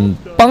本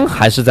帮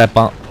还是在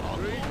帮，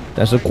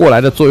但是过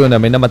来的作用呢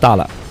没那么大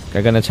了。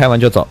盖哥呢拆完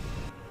就走，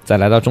再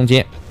来到中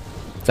间，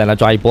再来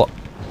抓一波。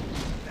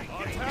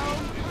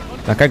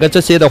那盖哥这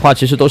些的话，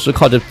其实都是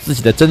靠着自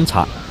己的侦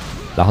察，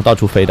然后到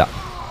处飞的。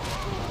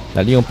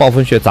那利用暴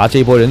风雪砸这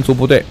一波人族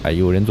部队，哎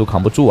呦，人族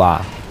扛不住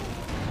啊！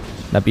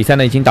那比赛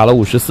呢已经打了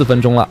54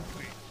分钟了。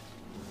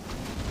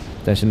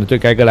但是呢，对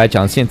盖哥来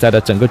讲，现在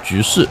的整个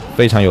局势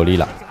非常有利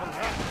了。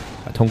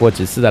通过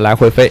几次的来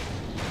回飞，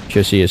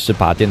确实也是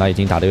把电脑已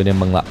经打得有点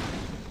懵了。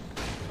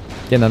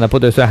电脑的部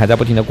队虽然还在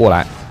不停的过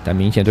来，但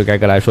明显对盖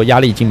哥来说压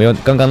力已经没有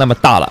刚刚那么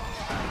大了。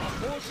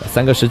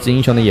3个10级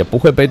英雄呢也不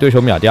会被对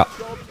手秒掉。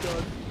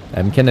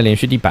MK 的连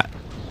续地板，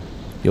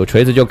有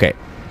锤子就给，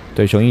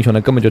对手英雄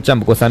呢根本就站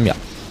不过3秒，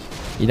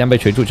一旦被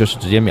锤住就是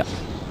直接秒。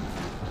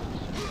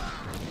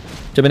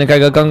这边的盖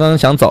哥刚刚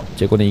想走，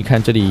结果呢一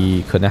看这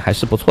里可能还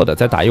是不错的，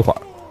再打一会儿，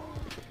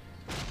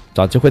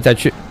找机会再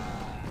去。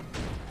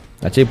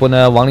那这波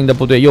呢，亡灵的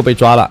部队又被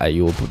抓了，哎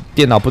呦，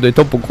电脑部队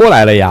都不过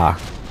来了呀。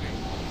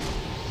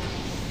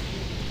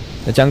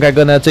那江盖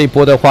哥呢这一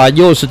波的话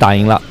又是打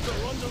赢了。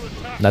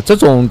那这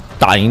种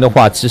打赢的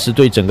话，其实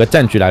对整个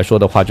战局来说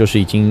的话，就是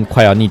已经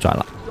快要逆转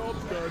了。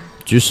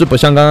局势不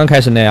像刚刚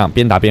开始那样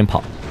边打边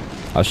跑，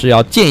而是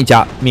要见一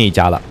家灭一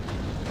家了。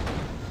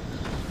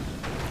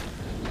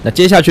那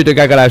接下去对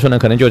盖哥来说呢，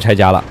可能就拆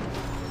家了，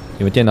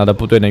因为电脑的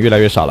部队呢越来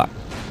越少了，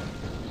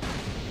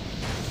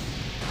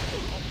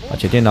而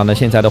且电脑呢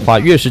现在的话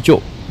越是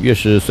救越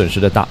是损失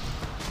的大，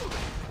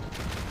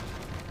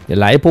也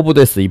来一波部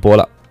队死一波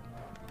了。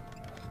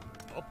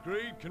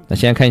那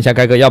现在看一下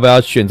盖哥要不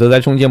要选择在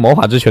中间魔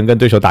法之拳跟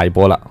对手打一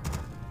波了。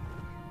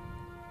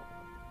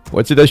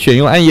我记得选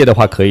用暗夜的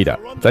话可以的，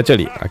在这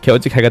里啊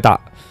KOG 开个大，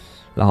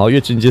然后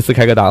月之尼基斯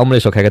开个大，欧姆雷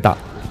手开个大，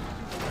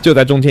就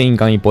在中间硬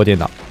刚一波电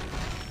脑。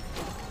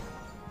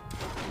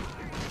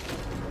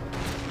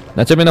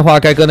那这边的话，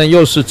盖哥呢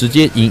又是直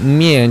接迎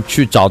面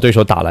去找对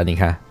手打了。你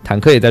看，坦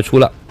克也在出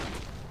了，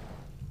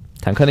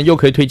坦克呢又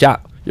可以推加，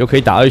又可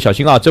以打。小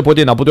心啊，这波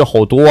电脑部队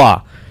好多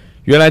啊！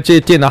原来这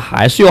电脑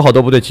还是有好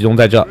多部队集中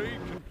在这。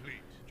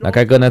那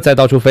盖哥呢再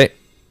到处飞，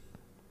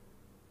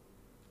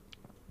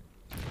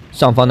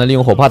上方呢利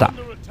用火炮塔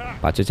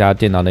把这家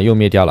电脑呢又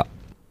灭掉了。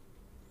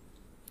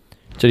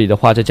这里的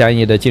话，这家暗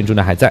夜的建筑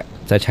呢还在，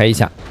再拆一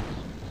下。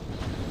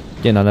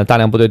电脑呢大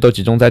量部队都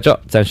集中在这，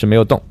暂时没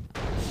有动。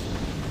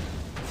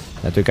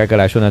那对盖哥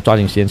来说呢，抓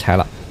紧时间拆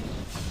了，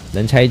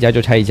能拆一家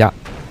就拆一家。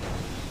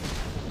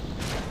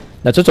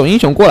那这种英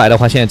雄过来的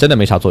话，现在真的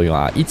没啥作用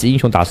啊！1级英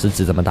雄打10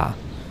级怎么打？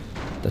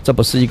这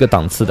不是一个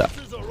档次的。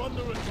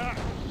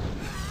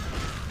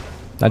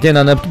那电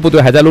脑呢部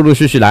队还在陆陆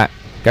续续来，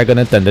盖哥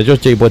呢等的就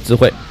是这一波机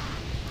会，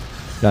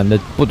让你的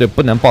部队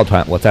不能抱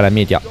团，我再来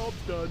灭掉，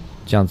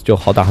这样子就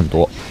好打很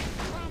多。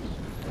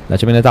那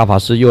这边的大法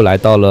师又来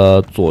到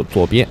了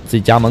左边自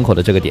己家门口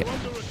的这个点，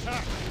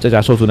这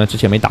家兽族呢之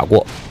前没打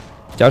过。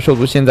这家兽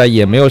族现在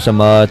也没有什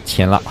么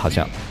钱了，好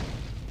像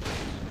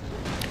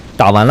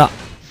打完了，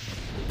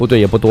部队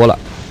也不多了。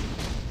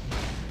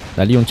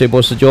那利用这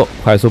波施救，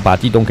快速把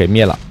地洞给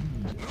灭了。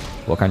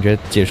我感觉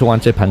解说完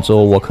这盘之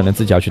后，我可能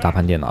自己要去打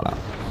盘电脑了。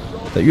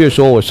越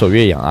说我手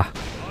越痒啊，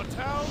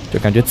就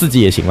感觉自己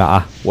也行了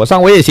啊，我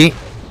上我也行。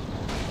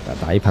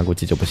打一盘估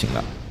计就不行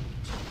了。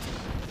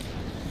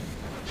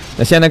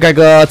那现在盖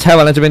哥拆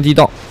完了这边地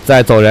洞，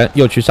再走人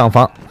又去上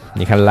方，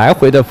你看来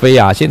回的飞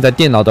啊！现在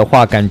电脑的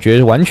话，感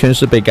觉完全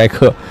是被盖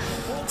哥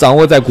掌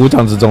握在股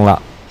掌之中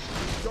了。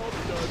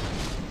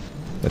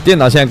电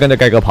脑现在跟着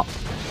盖哥跑。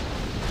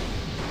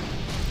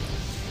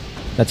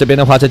那这边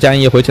的话，这家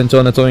业回城之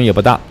后呢，作用也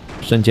不大，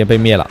瞬间被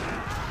灭了。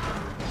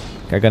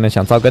盖哥呢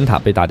想造根塔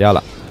被打掉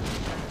了。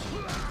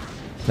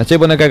那这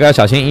波呢，盖哥要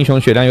小心，英雄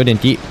血量有点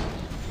低，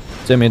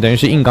这边等于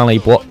是硬刚了一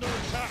波。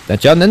但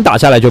只要能打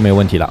下来就没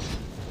问题了。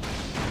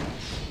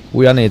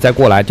乌鸦呢也在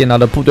过来，电脑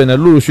的部队呢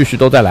陆陆续续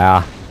都在来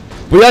啊！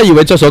不要以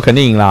为这时候肯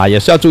定赢了，也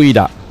是要注意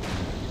的，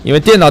因为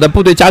电脑的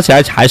部队加起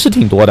来还是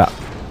挺多的，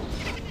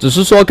只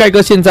是说盖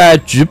哥现在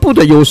局部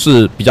的优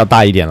势比较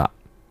大一点了。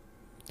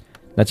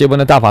那这波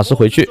呢大法师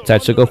回去，再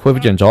吃个恢复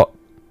卷轴。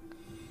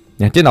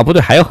你看电脑部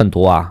队还有很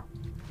多啊。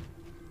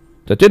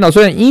这电脑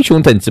虽然英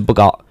雄等级不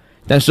高，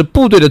但是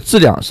部队的质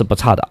量是不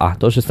差的啊，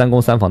都是3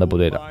攻3防的部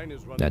队的。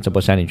那这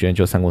波山里居然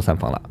就3攻3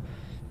防了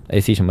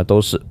 ，AC 什么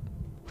都是。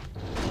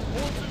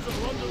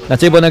那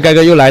这波呢，盖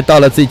哥又来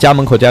到了自己家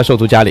门口这家兽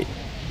族家里，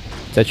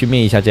再去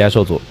灭一下这家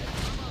兽族，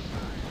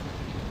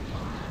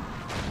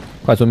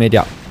快速灭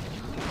掉。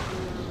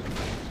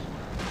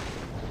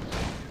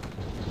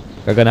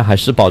盖哥呢还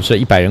是保持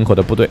100人口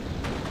的部队。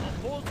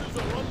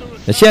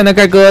那现在呢，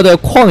盖哥的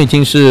矿已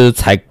经是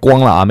采光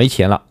了啊，没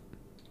钱了。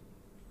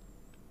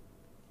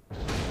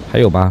还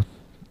有吗？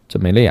这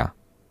没了呀。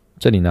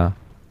这里呢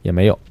也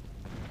没有，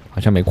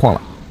好像没矿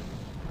了。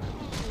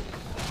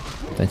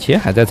但钱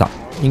还在涨，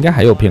应该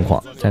还有片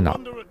矿在哪？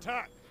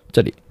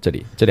这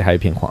里还有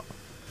片矿。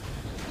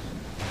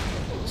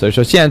所以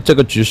说现在这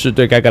个局势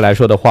对盖哥来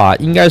说的话，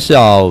应该是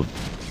要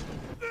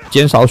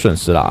减少损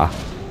失了啊，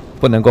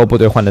不能够部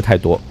队换的太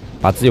多，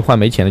把自己换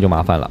没钱了就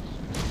麻烦了。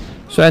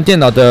虽然电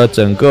脑的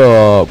整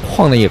个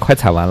矿呢也快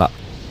采完了，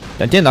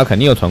但电脑肯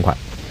定有存款。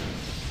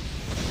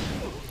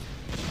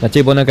那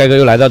这波呢，盖哥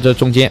又来到这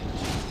中间，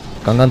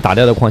刚刚打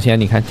掉的矿，现在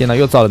你看电脑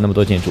又造了那么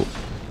多建筑。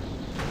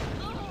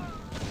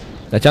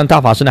那这样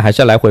大法师呢还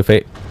是要来回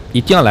飞，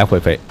一定要来回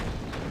飞。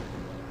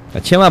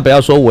千万不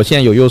要说我现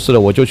在有优势了，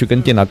我就去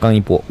跟电脑刚一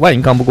波，万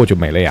一刚不过就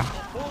没了呀。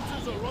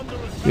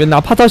因为哪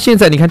怕到现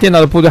在，你看电脑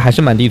的部队还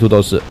是满地图都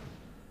是。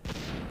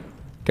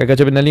盖哥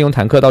这边呢利用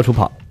坦克到处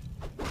跑，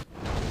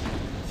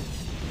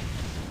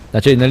那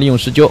这里呢利用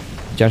施救，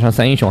加上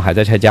3英雄还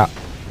在拆家。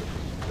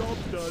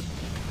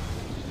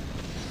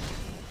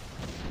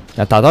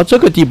那打到这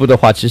个地步的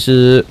话，其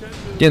实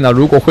电脑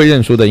如果会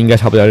认输的，应该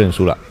差不多要认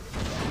输了。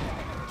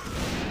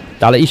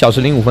打了1小时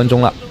05分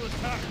钟了，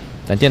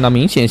但电脑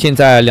明显现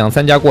在2、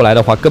3家过来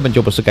的话，根本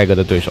就不是盖哥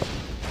的对手，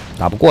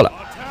打不过了。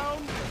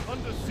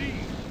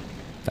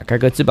那盖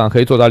哥基本上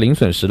可以做到零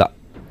损失了。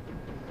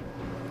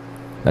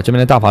那这边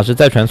的大法师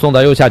再传送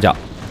到右下角，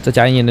这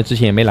家银呢之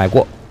前也没来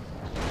过，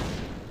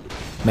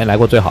没来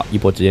过最好一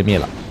波直接灭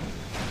了。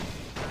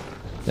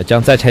那这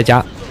样再拆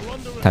家，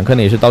坦克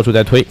呢也是到处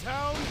在推。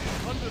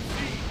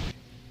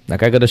那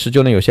盖哥的施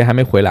救呢有些还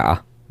没回来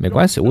啊，没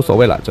关系，无所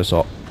谓了，这时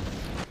候。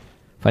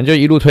反正就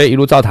一路推一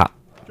路造塔，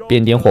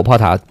变点火炮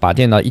塔，把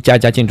电脑一家一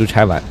家建筑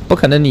拆完，不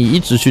可能你一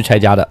直去拆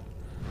家的，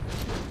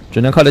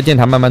只能靠着箭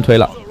塔慢慢推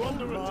了。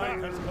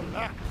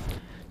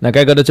那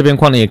盖哥的这片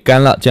矿呢也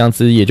干了，这样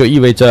子也就意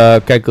味着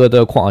盖哥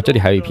的矿啊，这里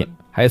还有一片，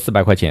还有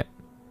400块钱，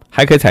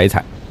还可以踩一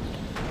踩。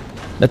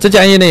那这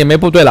家业呢也没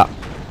部队了，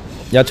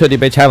要彻底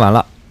被拆完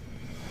了，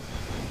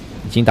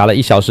已经打了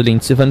1小时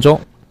07分钟。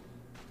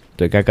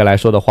对盖哥来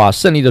说的话，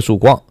胜利的曙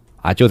光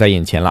啊就在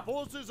眼前了。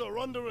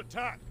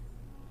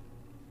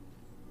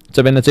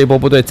这边的这波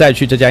部队再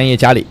去这家业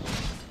家里，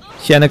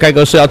现在的盖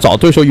哥是要找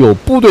对手有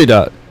部队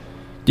的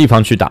地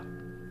方去打，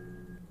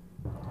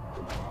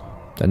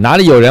哪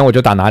里有人我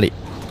就打哪里。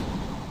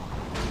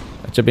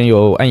这边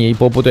有暗夜一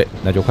波部队，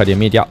那就快点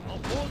灭掉。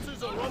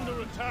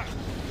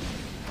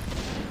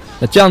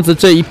那这样子，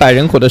这100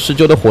人口的施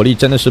救的火力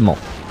真的是猛，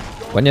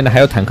关键的还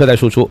有坦克在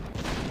输出。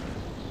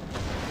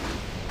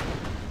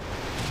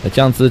那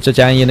这样子，这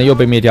家暗夜呢又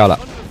被灭掉了，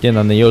电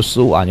脑呢也有失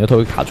误啊，牛头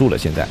给卡住了。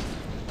现在，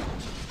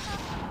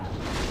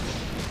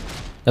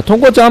那通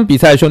过这场比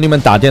赛，兄弟们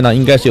打电脑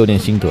应该是有点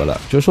心得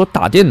了，就是说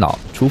打电脑，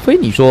除非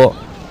你说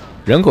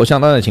人口相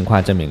当的情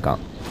况正面刚，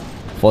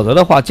否则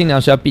的话尽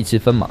量是要避其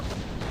锋芒。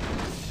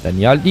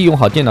你要利用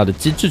好电脑的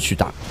机制去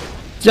打，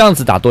这样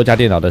子打多家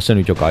电脑的胜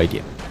率就高一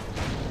点。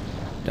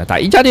打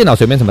1家电脑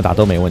随便怎么打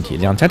都没问题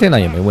，2家电脑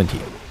也没问题。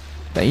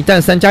但一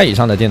旦3家以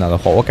上的电脑的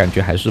话，我感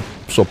觉还是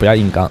说不要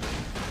硬刚，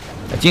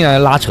尽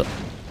量拉扯，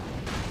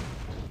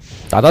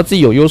打到自己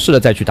有优势了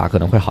再去打可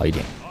能会好一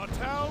点。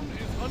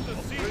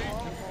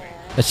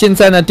那现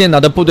在呢，电脑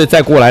的部队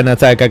再过来呢，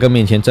在盖哥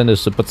面前真的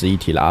是不值一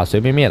提了啊，随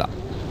便灭了，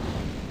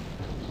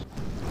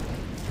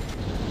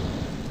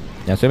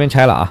随便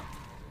拆了啊。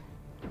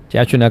接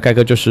下去呢，盖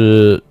哥就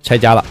是拆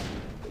家了，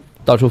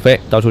到处飞，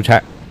到处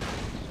拆。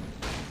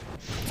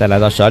再来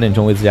到12点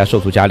钟为自家兽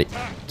族家里，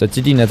这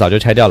基地呢早就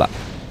拆掉了。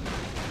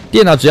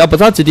电脑只要不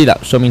造基地了，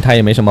说明他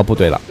也没什么部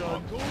队了。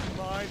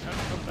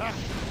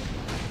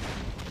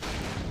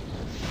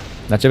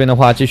那这边的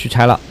话继续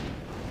拆了，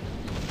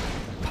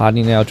哈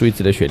林呢要注意自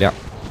己的血量。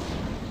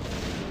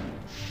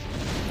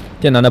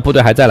电脑的部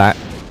队还在来，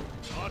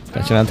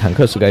但现在坦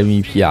克是个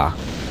MVP 啊，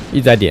一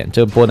直在点。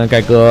这波呢，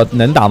盖哥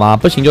能打吗？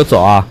不行就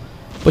走啊，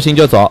不行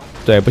就走。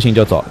对，不行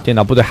就走。电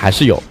脑部队还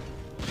是有，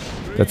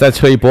再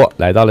撤一波，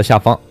来到了下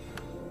方。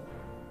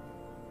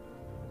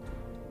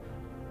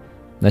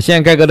那现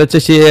在盖哥的这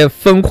些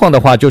分矿的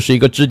话，就是一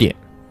个支点，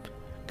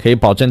可以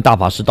保证大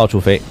法师到处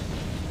飞。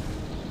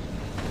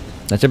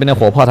那这边的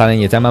火炮塔呢，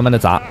也在慢慢的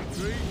砸。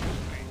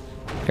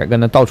盖哥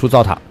呢，到处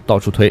造塔，到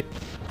处推，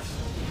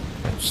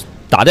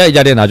打掉一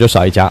家电脑就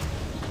少一家。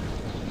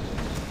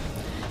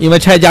因为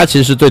拆家其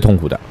实是最痛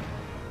苦的，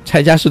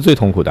拆家是最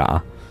痛苦的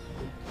啊！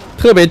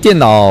特别电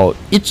脑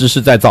一直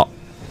是在造，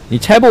你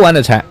拆不完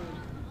的拆，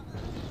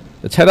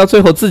拆到最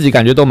后自己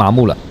感觉都麻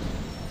木了。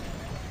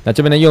那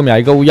这边呢又秒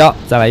一个巫妖，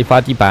再来一发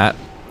地板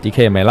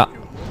 ，DK 也没了。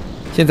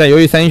现在由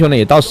于3英雄呢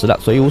也到10了，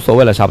所以无所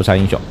谓了，杀不杀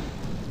英雄。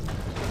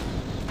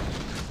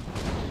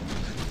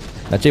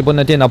那这波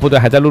呢电脑部队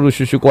还在陆陆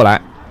续续过来，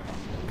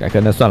盖哥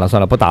呢算了，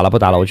不打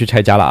了，我去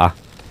拆家了啊！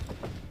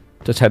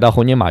这拆到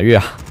猴年马月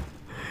啊，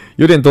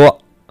有点多。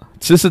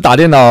其实打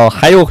电脑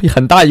还有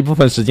很大一部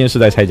分时间是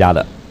在拆家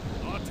的。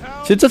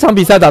其实这场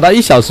比赛打到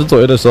1小时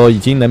左右的时候，已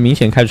经能明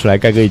显看出来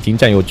盖哥已经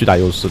占有巨大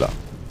优势了。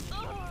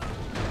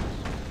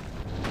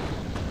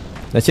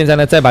那现在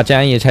呢，再把这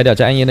暗夜拆掉，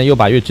这暗夜呢又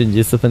把月之影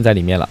级4分在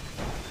里面了。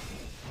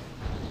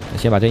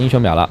先把这英雄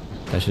秒了，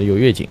但是有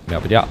月警秒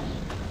不掉。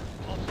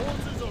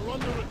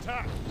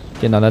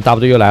电脑呢大部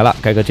队又来了，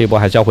盖哥这波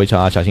还是要回城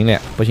啊，小心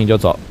点，不行就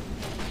走，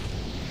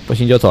不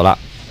行就走了，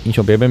英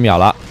雄别被秒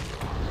了。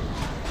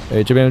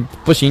这边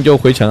不行就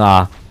回城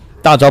啊，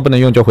大招不能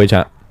用就回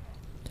城。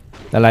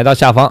那来到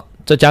下方，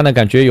这家呢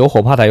感觉有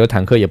火炮塔有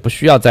坦克，也不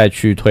需要再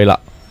去推了。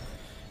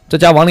这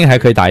家亡灵还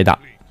可以打一打，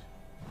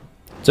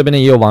这边呢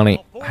也有亡灵，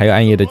还有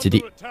暗夜的基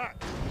地。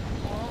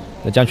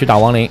那这样去打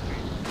亡灵，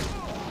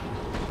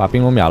把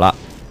冰龙秒了。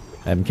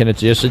MK 的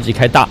职业10级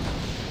开大，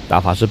大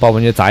法师爆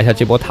文就砸一下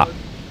这波塔。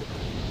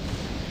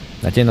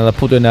那电脑的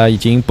部队呢已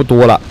经不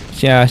多了，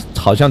现在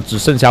好像只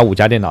剩下5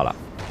家电脑了。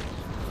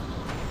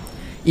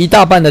一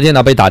大半的电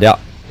脑被打掉，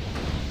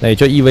那也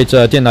就意味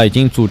着电脑已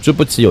经组织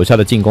不起有效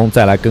的进攻，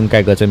再来跟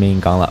盖哥正面硬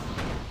刚了。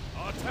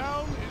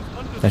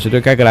但是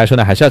对盖哥来说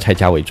呢，还是要拆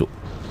家为主，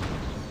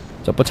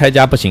这不拆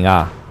家不行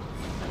啊！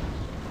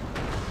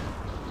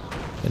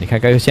你看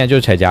盖哥现在就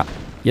是拆家，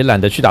也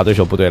懒得去打对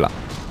手部队了，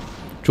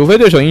除非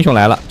对手英雄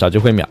来了，找机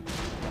会秒。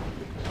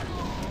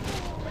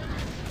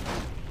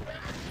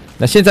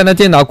那现在呢，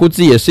电脑估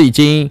计也是已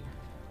经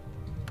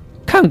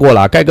看过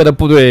了，盖哥的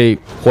部队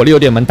火力有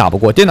点猛，打不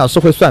过。电脑是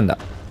会算的，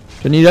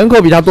就你人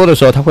口比他多的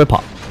时候，他会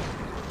跑；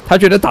他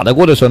觉得打得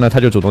过的时候呢，他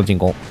就主动进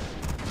攻。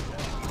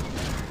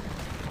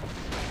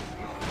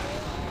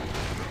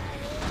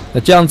那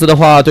这样子的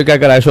话，对盖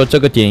哥来说，这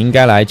个点应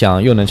该来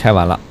讲又能拆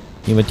完了，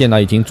因为电脑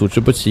已经组织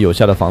不起有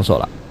效的防守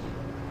了，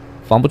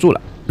防不住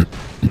了。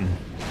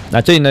那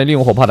这里呢，利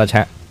用火炮的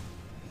拆，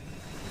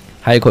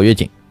还有一口月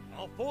警。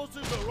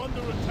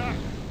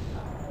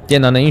电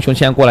脑的英雄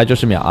现在过来就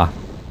是秒啊！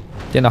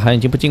电脑好像已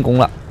经不进攻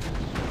了。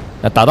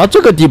那打到这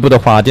个地步的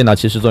话，电脑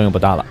其实作用不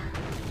大了。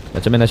那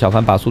这边的小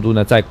凡把速度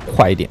呢再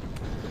快一点，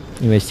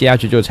因为接下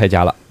去就是拆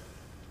家了。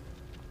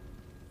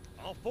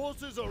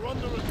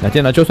那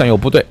电脑就算有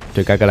部队，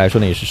对盖哥来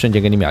说呢也是瞬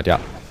间给你秒掉。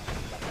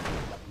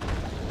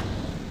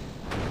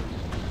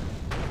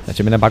那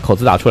这边呢把口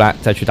子打出来，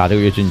再去打这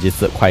个月之影级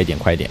4，快一点，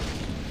快一点。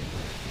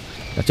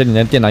那这里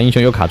呢电脑英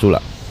雄又卡住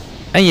了，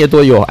暗夜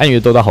多有暗夜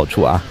多的好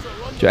处啊，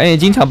就暗夜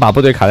经常把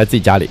部队卡在自己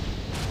家里。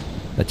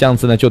那这样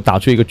子呢，就打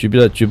出一个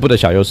局部的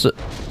小优势。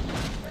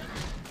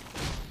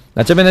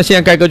那这边呢，现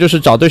在盖哥就是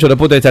找对手的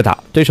部队在打，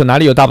对手哪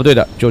里有大部队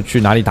的就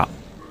去哪里打，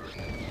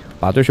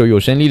把对手有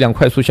生力量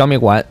快速消灭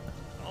完。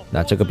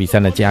那这个比赛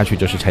呢，接下去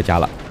就是拆家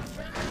了。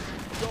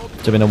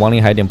这边的亡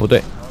灵还有点部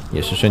队，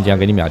也是瞬间要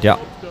给你秒掉。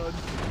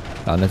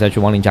然后呢，再去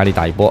亡灵家里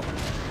打一波，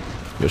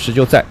有事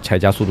就在，拆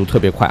家速度特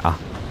别快啊。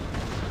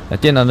那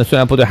电脑呢，虽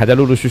然部队还在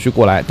陆陆续续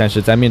过来，但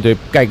是在面对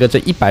盖哥这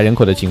100人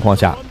口的情况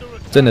下，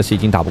真的是已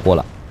经打不过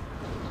了。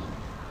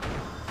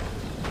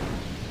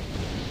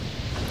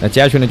那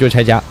接下去呢就是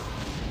拆家，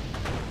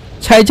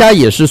拆家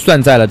也是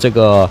算在了这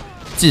个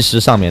计时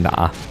上面的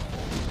啊，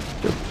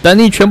就等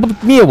你全部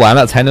灭完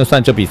了才能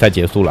算这比赛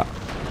结束了。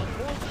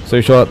所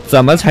以说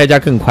怎么拆家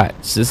更快，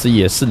其实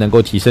也是能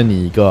够提升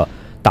你一个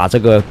打这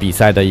个比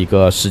赛的一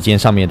个时间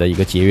上面的一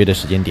个节约的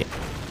时间点。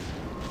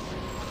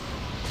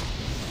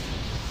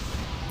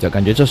就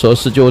感觉这时候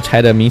是就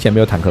拆的明显没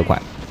有坦克快，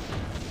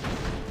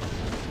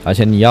而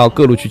且你要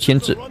各路去牵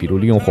制，比如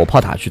利用火炮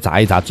塔去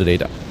砸一砸之类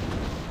的。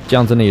这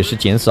样子呢也是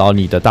减少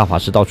你的大法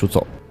师到处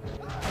走，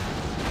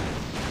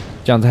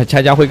这样子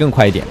拆家会更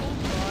快一点。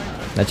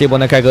那这波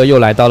呢，盖哥又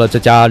来到了这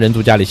家人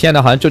族家里，现在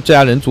呢好像就这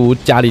家人族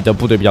家里的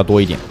部队比较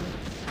多一点。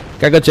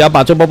盖哥只要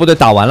把这波部队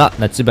打完了，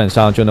那基本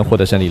上就能获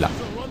得胜利了。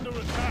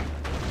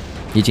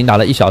已经打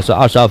了1小时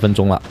22分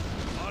钟了。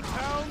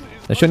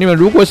那兄弟们，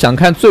如果想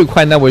看最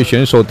快那位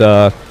选手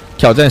的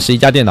挑战11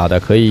家电脑的，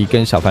可以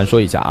跟小凡说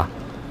一下啊。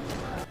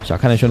小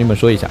看的兄弟们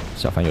说一下，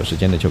小凡有时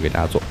间的就给大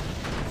家做。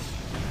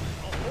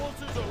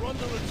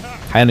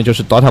还有呢就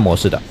是 DOTA 模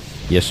式的，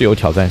也是有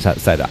挑战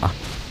赛的啊。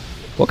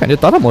我感觉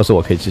DOTA 模式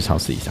我可以去尝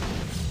试一下。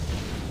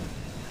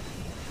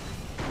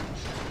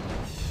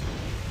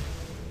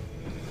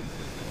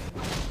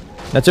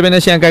那这边呢，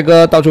现在盖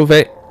哥到处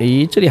飞，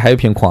诶，这里还有一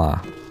片矿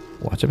啊！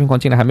哇，这片矿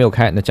竟然还没有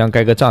开，那将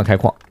盖哥这样开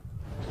矿，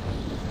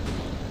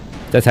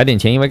再踩点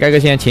钱，因为盖哥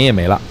现在钱也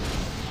没了。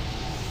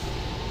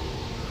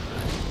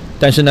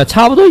但是呢，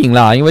差不多赢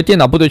了啊，因为电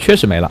脑部队确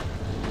实没了，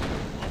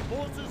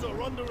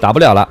打不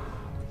了了。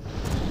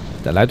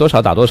再来多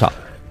少打多少。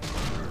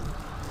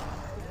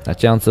那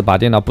这样子把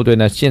电脑部队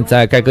呢，现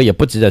在盖哥也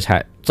不急着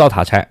拆，造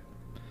塔拆，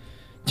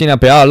尽量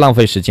不要浪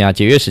费时间啊，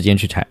节约时间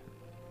去拆。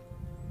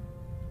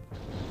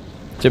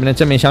这边的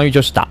正面相遇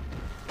就是打，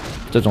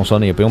这种时候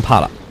呢也不用怕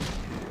了，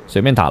随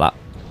便打了。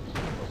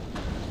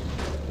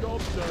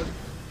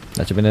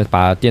那这边呢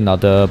把电脑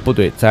的部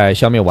队再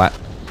消灭完，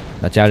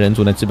那加人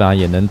族呢基本上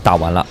也能打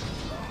完了。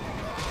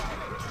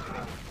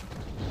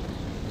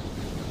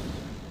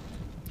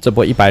这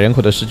波100人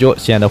口的施救，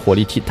现在的火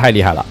力太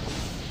厉害了，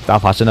大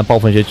法师呢暴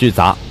风雪巨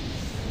砸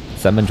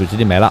，3本主基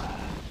地没了。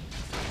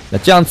那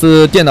这样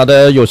子电脑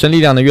的有生力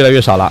量呢越来越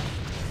少了，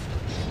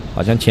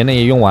好像钱呢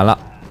也用完了，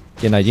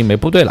电脑已经没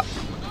部队了。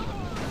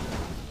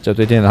这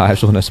对电脑来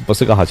说呢是不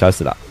是个好消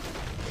息了？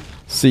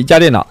是一家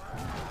电脑，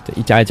这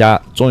一家一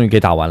家终于给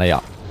打完了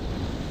要。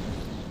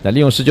那利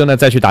用施救呢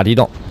再去打地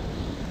洞，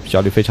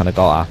效率非常的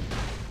高啊，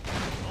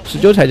施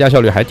救拆家效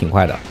率还挺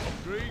快的。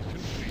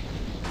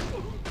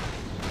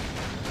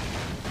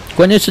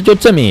关键是就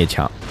正面也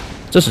强，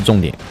这是重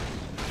点。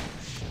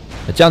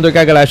这样对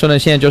盖哥来说呢，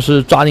现在就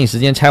是抓紧时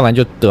间拆完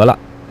就得了。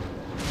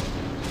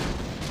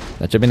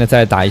那这边呢，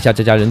再打一下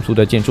这家人族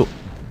的建筑，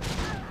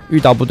遇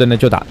到部队呢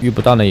就打，遇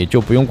不到呢也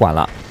就不用管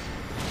了。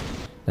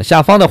那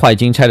下方的话已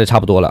经拆的差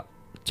不多了，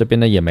这边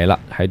呢也没了，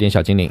还有点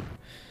小精灵，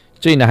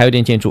这里呢还有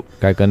点建筑，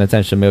盖哥呢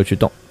暂时没有去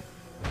动。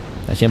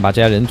那先把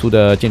这家人族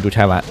的建筑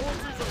拆完，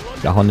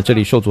然后呢这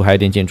里兽族还有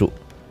点建筑，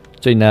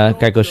这里呢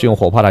盖哥是用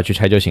火炮塔去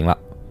拆就行了。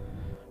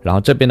然后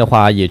这边的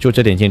话也就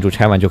这点建筑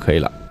拆完就可以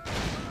了。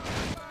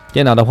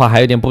电脑的话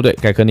还有点部队，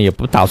盖哥呢也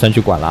不打算去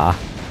管了啊，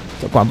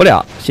这管不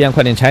了，现在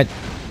快点拆。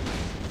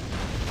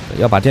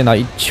要把电脑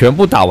全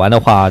部打完的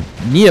话，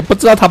你也不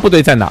知道他部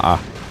队在哪啊。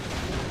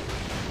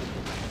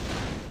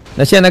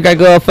那现在盖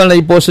哥分了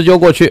一波施救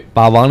过去，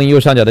把亡灵右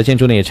上角的建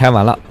筑呢也拆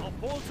完了。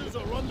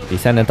比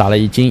赛呢打了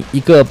已经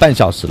1个半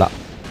小时了。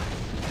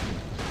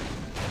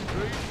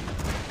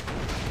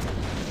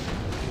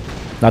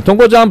那通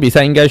过这场比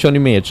赛，应该兄弟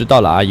们也知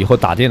道了啊，以后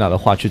打电脑的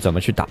话去怎么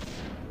去打，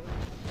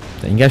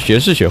应该学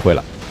是学会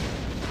了。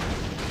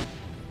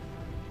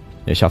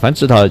小凡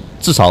知道，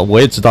至少我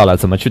也知道了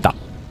怎么去打，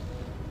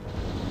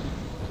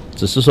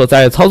只是说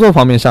在操作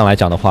方面上来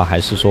讲的话，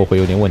还是说会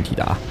有点问题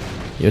的啊。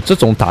因为这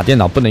种打电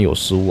脑不能有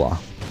失误啊，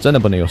真的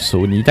不能有失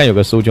误，你一旦有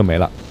个失误就没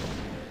了。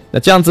那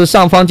这样子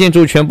上方建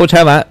筑全部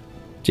拆完，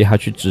接下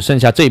去只剩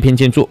下这一片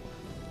建筑，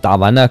打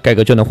完呢，盖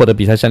哥就能获得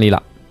比赛胜利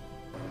了。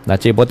那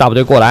这波大部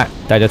队过来，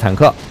带着坦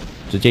克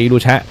直接一路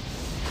拆。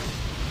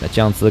那这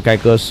样子盖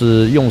哥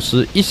是用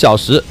时1小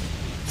时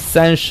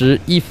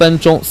31分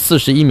钟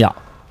41秒，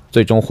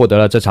最终获得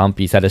了这场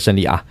比赛的胜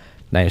利啊！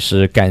那也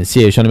是感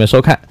谢兄弟们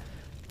收看，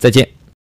再见。